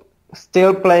was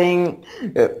still playing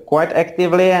quite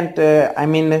actively, and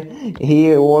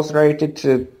he was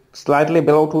rated slightly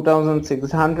below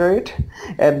 2,600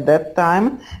 at that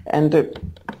time, and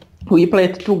we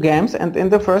played 2 games, and in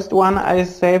the first one I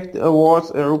saved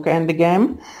was a rook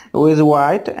endgame with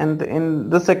white, and in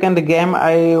the second game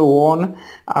I won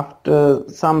after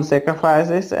some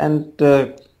sacrifices, and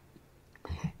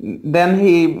then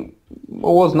he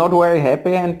was not very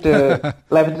happy and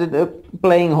left the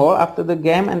playing hall after the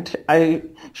game, and I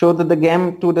showed the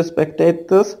game to the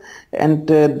spectators, and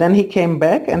then he came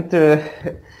back and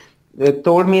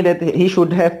told me that he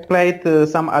should have played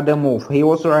some other move. He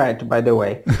was right, by the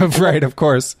way. Right, of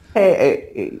course.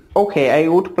 Hey, okay, I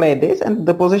would play this, and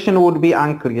the position would be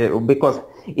unclear, because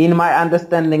in my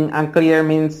understanding, unclear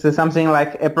means something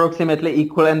like approximately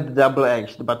equal and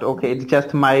double-edged. But okay, it's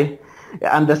just my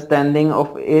understanding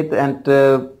of it, and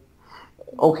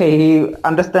okay, he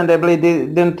understandably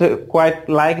didn't quite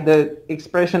like the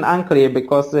expression unclear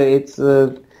because it's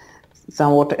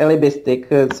somewhat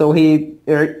alibistic, so he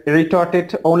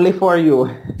retorted only for you.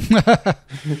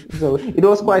 So it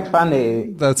was quite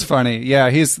funny. That's funny. Yeah,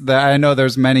 I know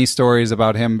there's many stories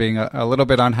about him being a little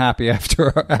bit unhappy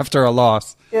after a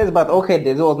loss. Yes, but okay,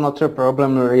 this was not a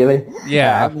problem really.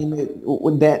 Yeah.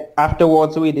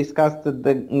 Afterwards we discussed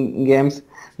the games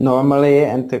normally,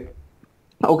 and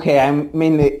okay,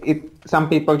 some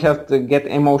people just get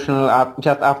emotional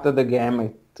just after the game.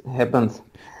 It happens.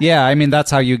 Yeah, I mean,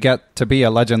 that's how you get to be a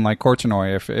legend like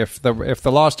Korchnoi. If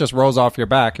the loss just rolls off your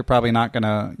back, you're probably not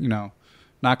gonna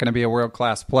be a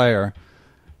world-class player.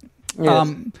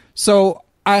 Yes. So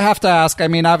I have to ask, I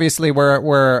mean, obviously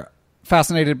we're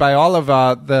fascinated by all of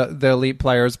the elite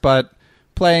players, but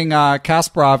playing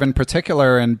Kasparov in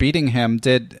particular and beating him,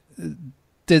 did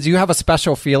you have a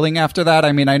special feeling after that?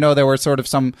 I mean, I know there were sort of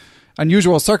some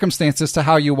unusual circumstances to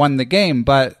how you won the game,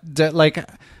 but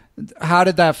how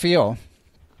did that feel?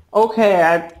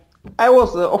 Okay, I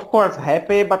was of course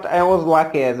happy, but I was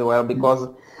lucky as well, because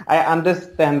I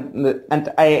understand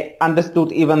and I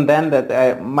understood even then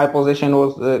that my position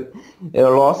was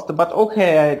lost. But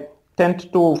okay, I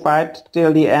tend to fight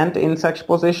till the end in such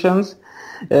positions,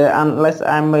 unless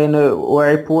I'm in a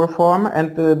very poor form.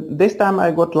 And this time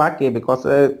I got lucky, because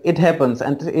it happens,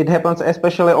 and it happens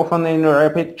especially often in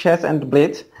rapid chess and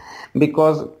blitz,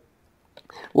 because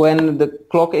when the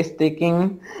clock is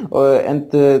ticking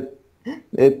and the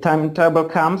timetable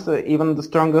comes, even the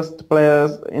strongest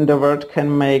players in the world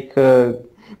can make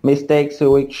mistakes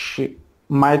which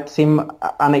might seem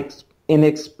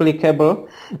inexplicable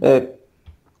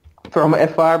from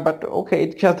afar. But okay,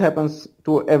 it just happens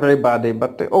to everybody.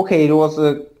 But okay,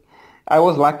 I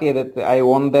was lucky that I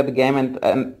won that game,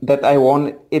 and that I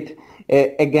won it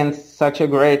against such a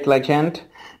great legend.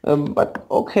 But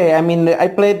okay, I mean, I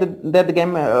played that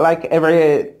game like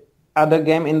every other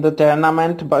game in the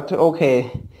tournament, but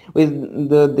okay, with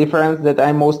the difference that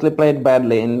I mostly played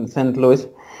badly in St. Louis.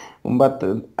 But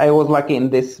I was lucky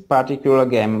in this particular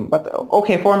game. But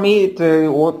okay, for me it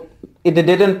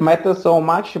didn't matter so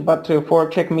much, but for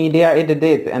Czech media it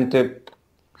did, and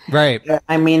right.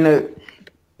 I mean,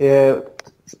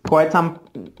 quite some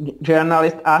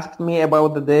journalists asked me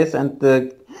about this, and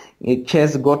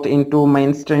chess got into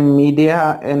mainstream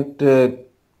media, and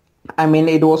I mean,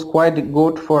 it was quite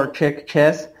good for Czech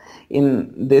chess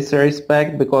in this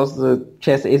respect, because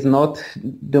chess is not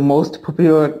the most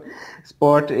popular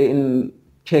sport in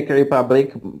Czech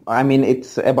Republic. I mean,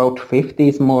 it's about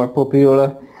 50s more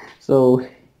popular. So,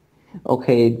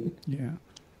 okay. Yeah.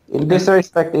 In this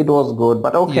respect, it was good.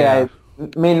 But okay, yeah.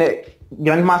 I mean,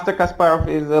 Grandmaster Kasparov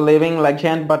is a living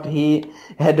legend, but he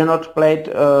had not played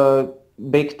a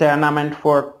big tournament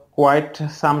for quite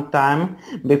some time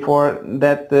before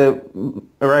that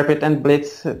Rapid and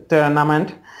Blitz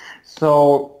tournament.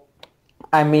 So,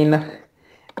 I mean,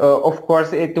 of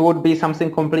course, it would be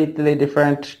something completely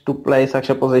different to play such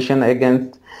a position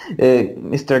against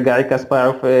Mr. Garry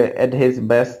Kasparov at his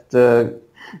best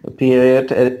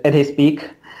period, at his peak,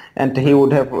 and he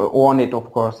would have won it,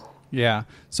 of course. Yeah.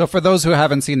 So for those who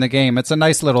haven't seen the game, it's a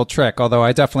nice little trick, although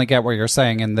I definitely get what you're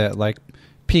saying in that, like,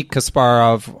 peak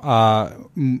Kasparov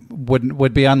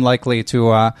would be unlikely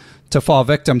to fall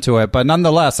victim to it. But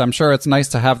nonetheless, I'm sure it's nice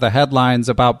to have the headlines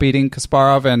about beating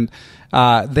Kasparov, and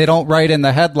they don't write in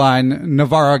the headline,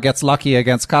 Navara gets lucky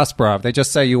against Kasparov. They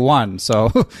just say you won.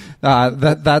 So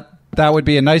that would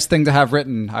be a nice thing to have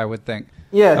written, I would think,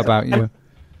 yes, about you.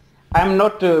 I'm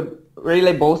not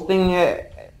really boasting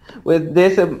with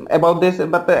this about this,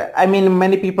 but I mean,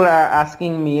 many people are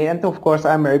asking me, and of course,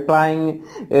 I'm replying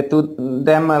to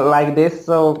them like this.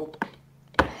 So,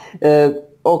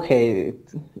 okay,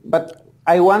 but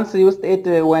I once used it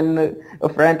when a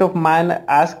friend of mine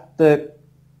asked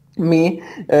me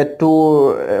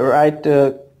to write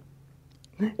to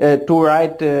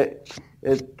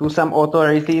some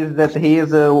authorities that he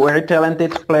is a very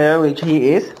talented player, which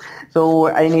he is. So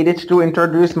I needed to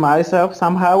introduce myself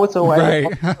somehow. So Right.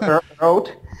 I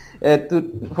wrote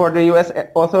for the U.S.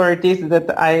 authorities that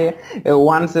I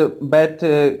once bet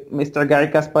Mr. Garry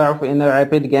Kasparov in a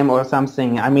rapid game or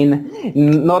something. I mean,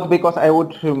 not because I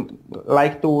would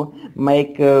like to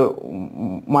make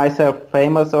myself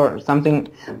famous or something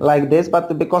like this,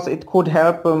 but because it could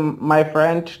help my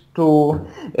friend to...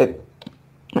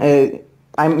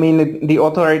 I mean, the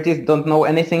authorities don't know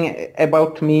anything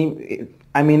about me.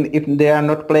 I mean, if they are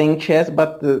not playing chess,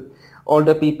 but all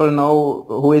the people know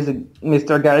who is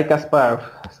Mr. Garry Kasparov.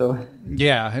 So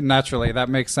Yeah, naturally, that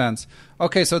makes sense.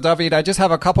 Okay, so David, I just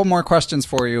have a couple more questions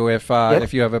for you if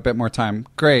Yes. you have a bit more time.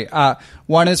 Great.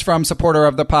 One is from supporter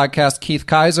of the podcast, Keith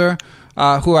Kaiser,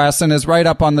 who asks, in his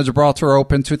write-up on the Gibraltar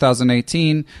Open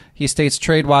 2018, he states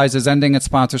TradeWise is ending its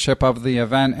sponsorship of the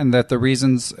event and that the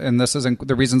reasons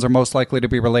are most likely to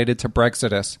be related to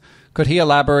Brexit. Could he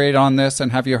elaborate on this,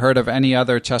 and have you heard of any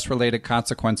other chess-related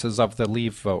consequences of the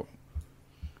Leave vote?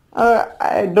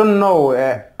 I don't know.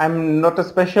 I'm not a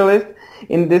specialist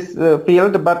in this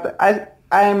field, but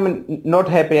I'm not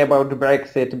happy about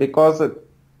Brexit because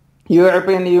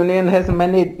European Union has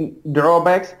many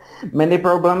drawbacks, many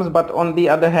problems, but on the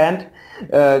other hand,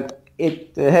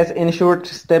 it has ensured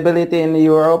stability in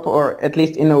Europe, or at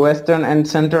least in Western and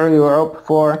Central Europe,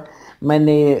 for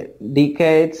many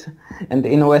decades, and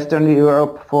in Western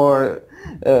Europe for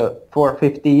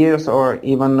 50 years, or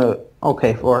even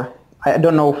for I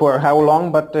don't know for how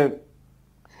long. But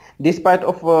despite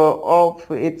of all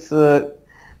of its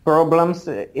problems,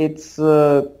 it's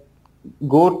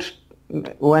good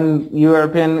when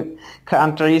European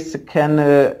countries can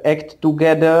act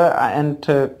together and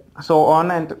so on.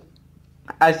 And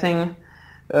I think,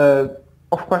 of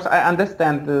course, I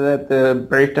understand that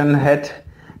Britain had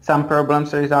some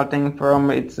problems resulting from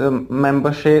its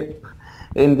membership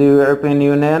in the European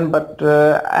Union, but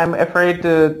I'm afraid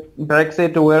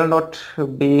Brexit will not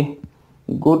be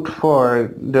good for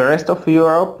the rest of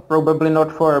Europe, probably not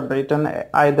for Britain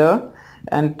either.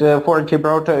 And for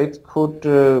Gibraltar, it could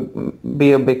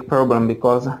be a big problem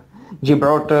because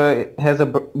Gibraltar has a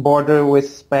border with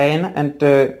Spain, and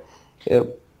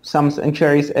some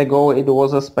centuries ago it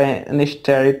was a Spanish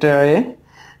territory.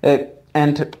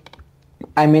 And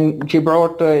I mean,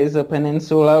 Gibraltar is a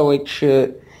peninsula which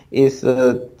is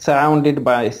surrounded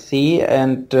by sea,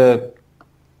 and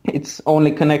it's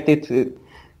only connected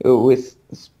with.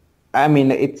 I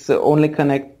mean, it's only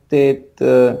connected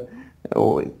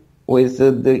with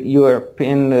the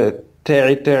European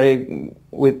territory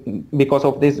because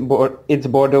of this its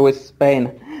border with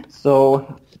Spain. So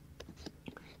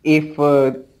if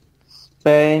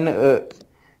Spain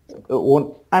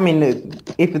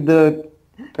if the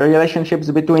relationships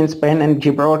between Spain and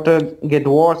Gibraltar get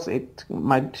worse, it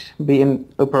might be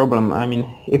a problem. I mean,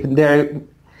 if there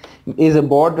is a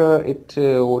border, it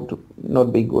would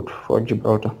not be good for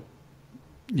Gibraltar.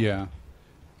 Yeah.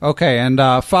 Okay, and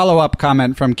follow-up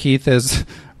comment from Keith is,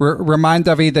 remind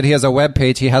David that he has a web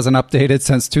page he hasn't updated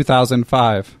since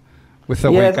 2005. With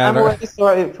the yes, wink I'm really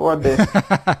sorry for this.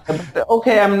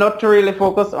 Okay, I'm not really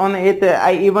focused on it.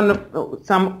 I even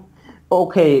some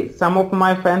of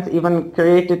my fans even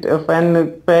created a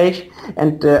fan page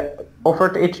and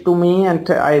offered it to me, and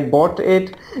I bought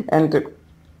it, and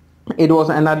it was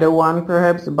another one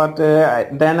perhaps, but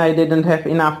then I didn't have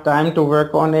enough time to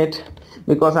work on it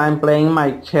because I'm playing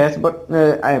my chess, but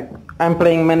I'm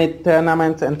playing many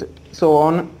tournaments and so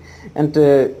on, and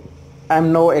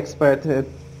I'm no expert at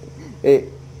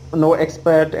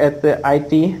the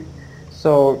IT,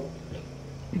 so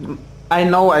I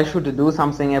know I should do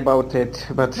something about it,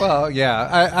 but... Well,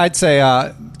 yeah, I'd say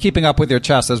keeping up with your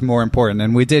chess is more important,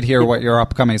 and we did hear what your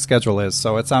upcoming schedule is,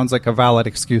 so it sounds like a valid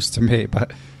excuse to me,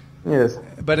 but... Yes.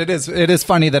 But it is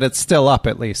funny that it's still up,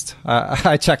 at least.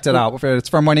 I checked it out. It's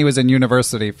from when he was in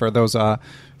university, for those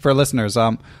for listeners.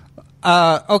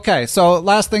 Okay, so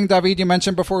last thing, David, you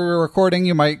mentioned before we were recording,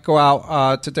 you might go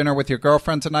out to dinner with your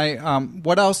girlfriend tonight.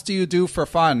 What else do you do for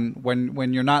fun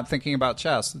when you're not thinking about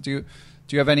chess? Do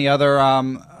you have any other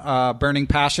burning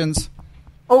passions?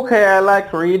 Okay, I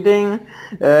like reading.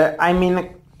 I'm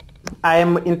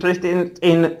interested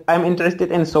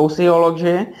in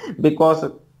sociology because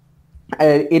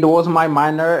it was my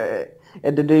minor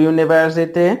at the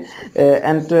university,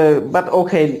 but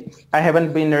okay, I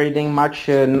haven't been reading much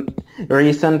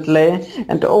recently,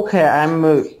 and okay,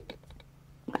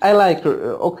 I like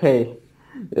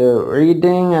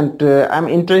reading, and I'm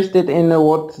interested in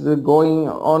what's going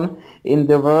on in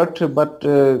the world, but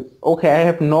okay, I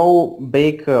have no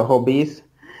big hobbies.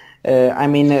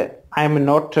 I'm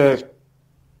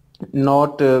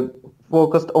not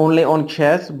focused only on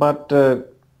chess, but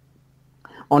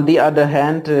on the other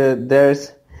hand,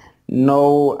 there's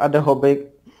no other hobby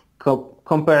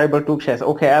comparable to chess.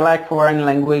 Okay, I like foreign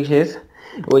languages,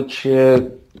 which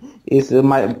is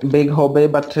my big hobby,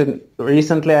 but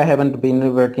recently I haven't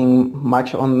been working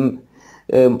much on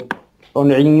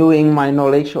renewing my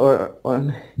knowledge or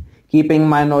on keeping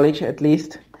my knowledge at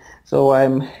least. So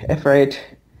I'm afraid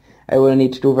I will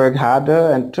need to work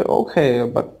harder. And okay,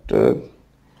 but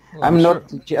I'm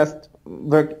not just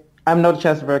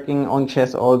working on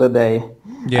chess all the day.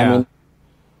 Yeah.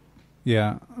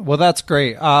 Yeah. Well, that's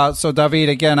great. So David,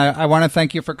 again, I want to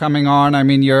thank you for coming on. I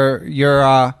mean,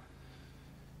 your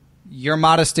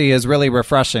modesty is really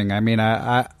refreshing. I mean,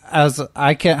 I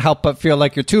can't help but feel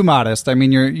like you're too modest. I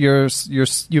mean,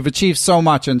 you've achieved so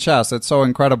much in chess. It's so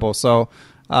incredible. So,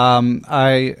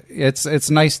 it's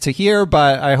nice to hear,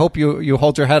 but I hope you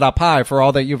hold your head up high for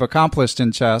all that you've accomplished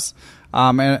in chess.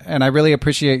 And I really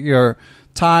appreciate your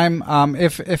time.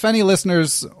 If any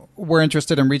listeners were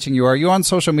interested in reaching you, are you on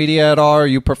social media at all, or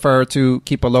you prefer to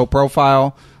keep a low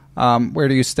profile? Where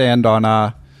do you stand on,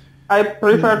 I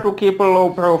prefer to keep a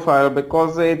low profile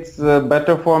because it's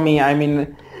better for me. I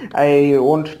mean, I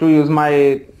want to use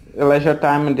my leisure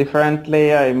time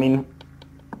differently. I mean,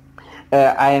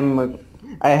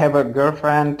 I have a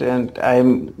girlfriend, and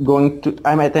I'm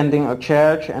attending a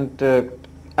church, and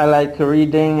I like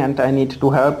reading, and I need to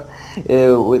help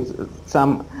with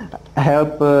some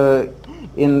help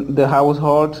in the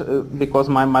household because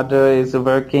my mother is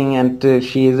working and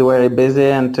she is very busy,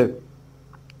 and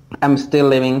I'm still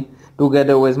living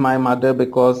together with my mother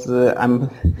because I'm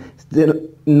still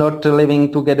not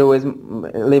living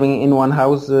in one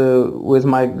house with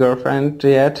my girlfriend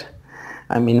yet.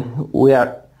 I mean, we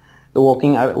are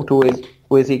working out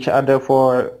with each other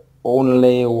for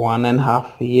only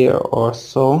 1.5 years or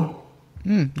so.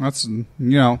 That's,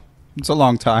 it's a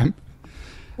long time.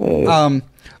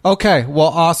 Okay, well,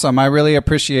 awesome. I really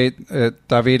appreciate it,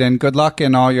 David, and good luck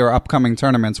in all your upcoming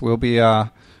tournaments. We'll be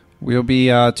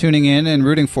tuning in and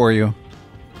rooting for you.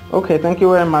 Okay, thank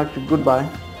you very much. Goodbye.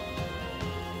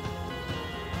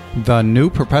 The new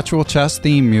Perpetual Chess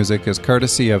theme music is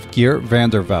courtesy of Geert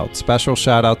Vanderveld. Special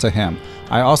shout out to him.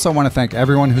 I also want to thank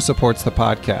everyone who supports the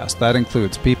podcast. That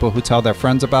includes people who tell their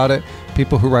friends about it,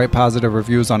 people who write positive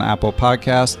reviews on Apple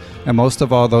Podcasts, and most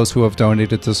of all, those who have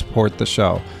donated to support the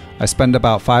show. I spend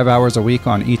about 5 hours a week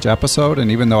on each episode, and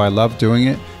even though I love doing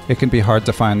it, it can be hard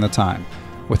to find the time.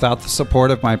 Without the support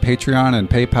of my Patreon and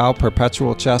PayPal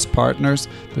Perpetual Chess partners,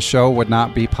 the show would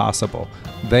not be possible.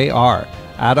 They are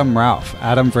Adam Ralph,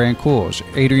 Adam Vrancoulge,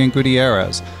 Adrian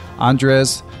Gutierrez,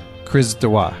 Andres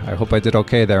Krizdwa, I hope I did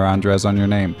okay there, Andres, on your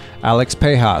name, Alex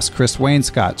Pejas, Chris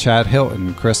Wainscott, Chad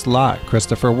Hilton, Chris Lott,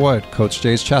 Christopher Wood, Coach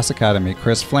Jay's Chess Academy,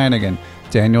 Chris Flanagan,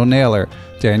 Daniel Naylor,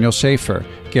 Daniel Schaefer,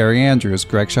 Gary Andrews,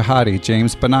 Greg Shahadi,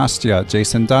 James Bonastia,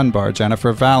 Jason Dunbar,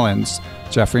 Jennifer Valens,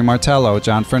 Jeffrey Martello,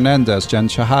 John Fernandez, Jen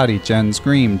Shahadi, Jen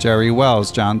Scream, Jerry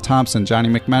Wells, John Thompson, Johnny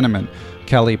McMenamin,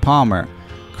 Kelly Palmer,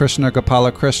 Krishna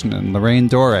Gopala Krishnan, Lorraine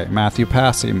Dore, Matthew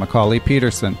Passy, Macaulay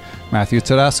Peterson, Matthew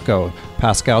Tedesco,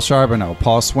 Pascal Charbonneau,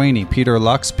 Paul Sweeney, Peter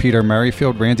Lux, Peter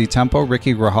Merrifield, Randy Tempo,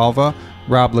 Ricky Grahalva,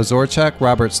 Rob Lazorchek,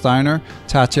 Robert Steiner,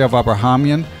 Tatyev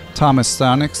Abrahamian, Thomas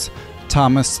Stanix,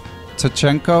 Thomas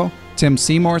Tachenko, Tim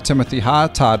Seymour, Timothy Ha,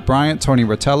 Todd Bryant, Tony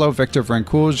Rotello, Victor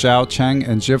Vrancoul, Zhao Cheng,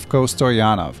 and Zhivko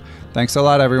Stoyanov. Thanks a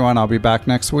lot, everyone. I'll be back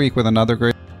next week with another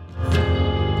great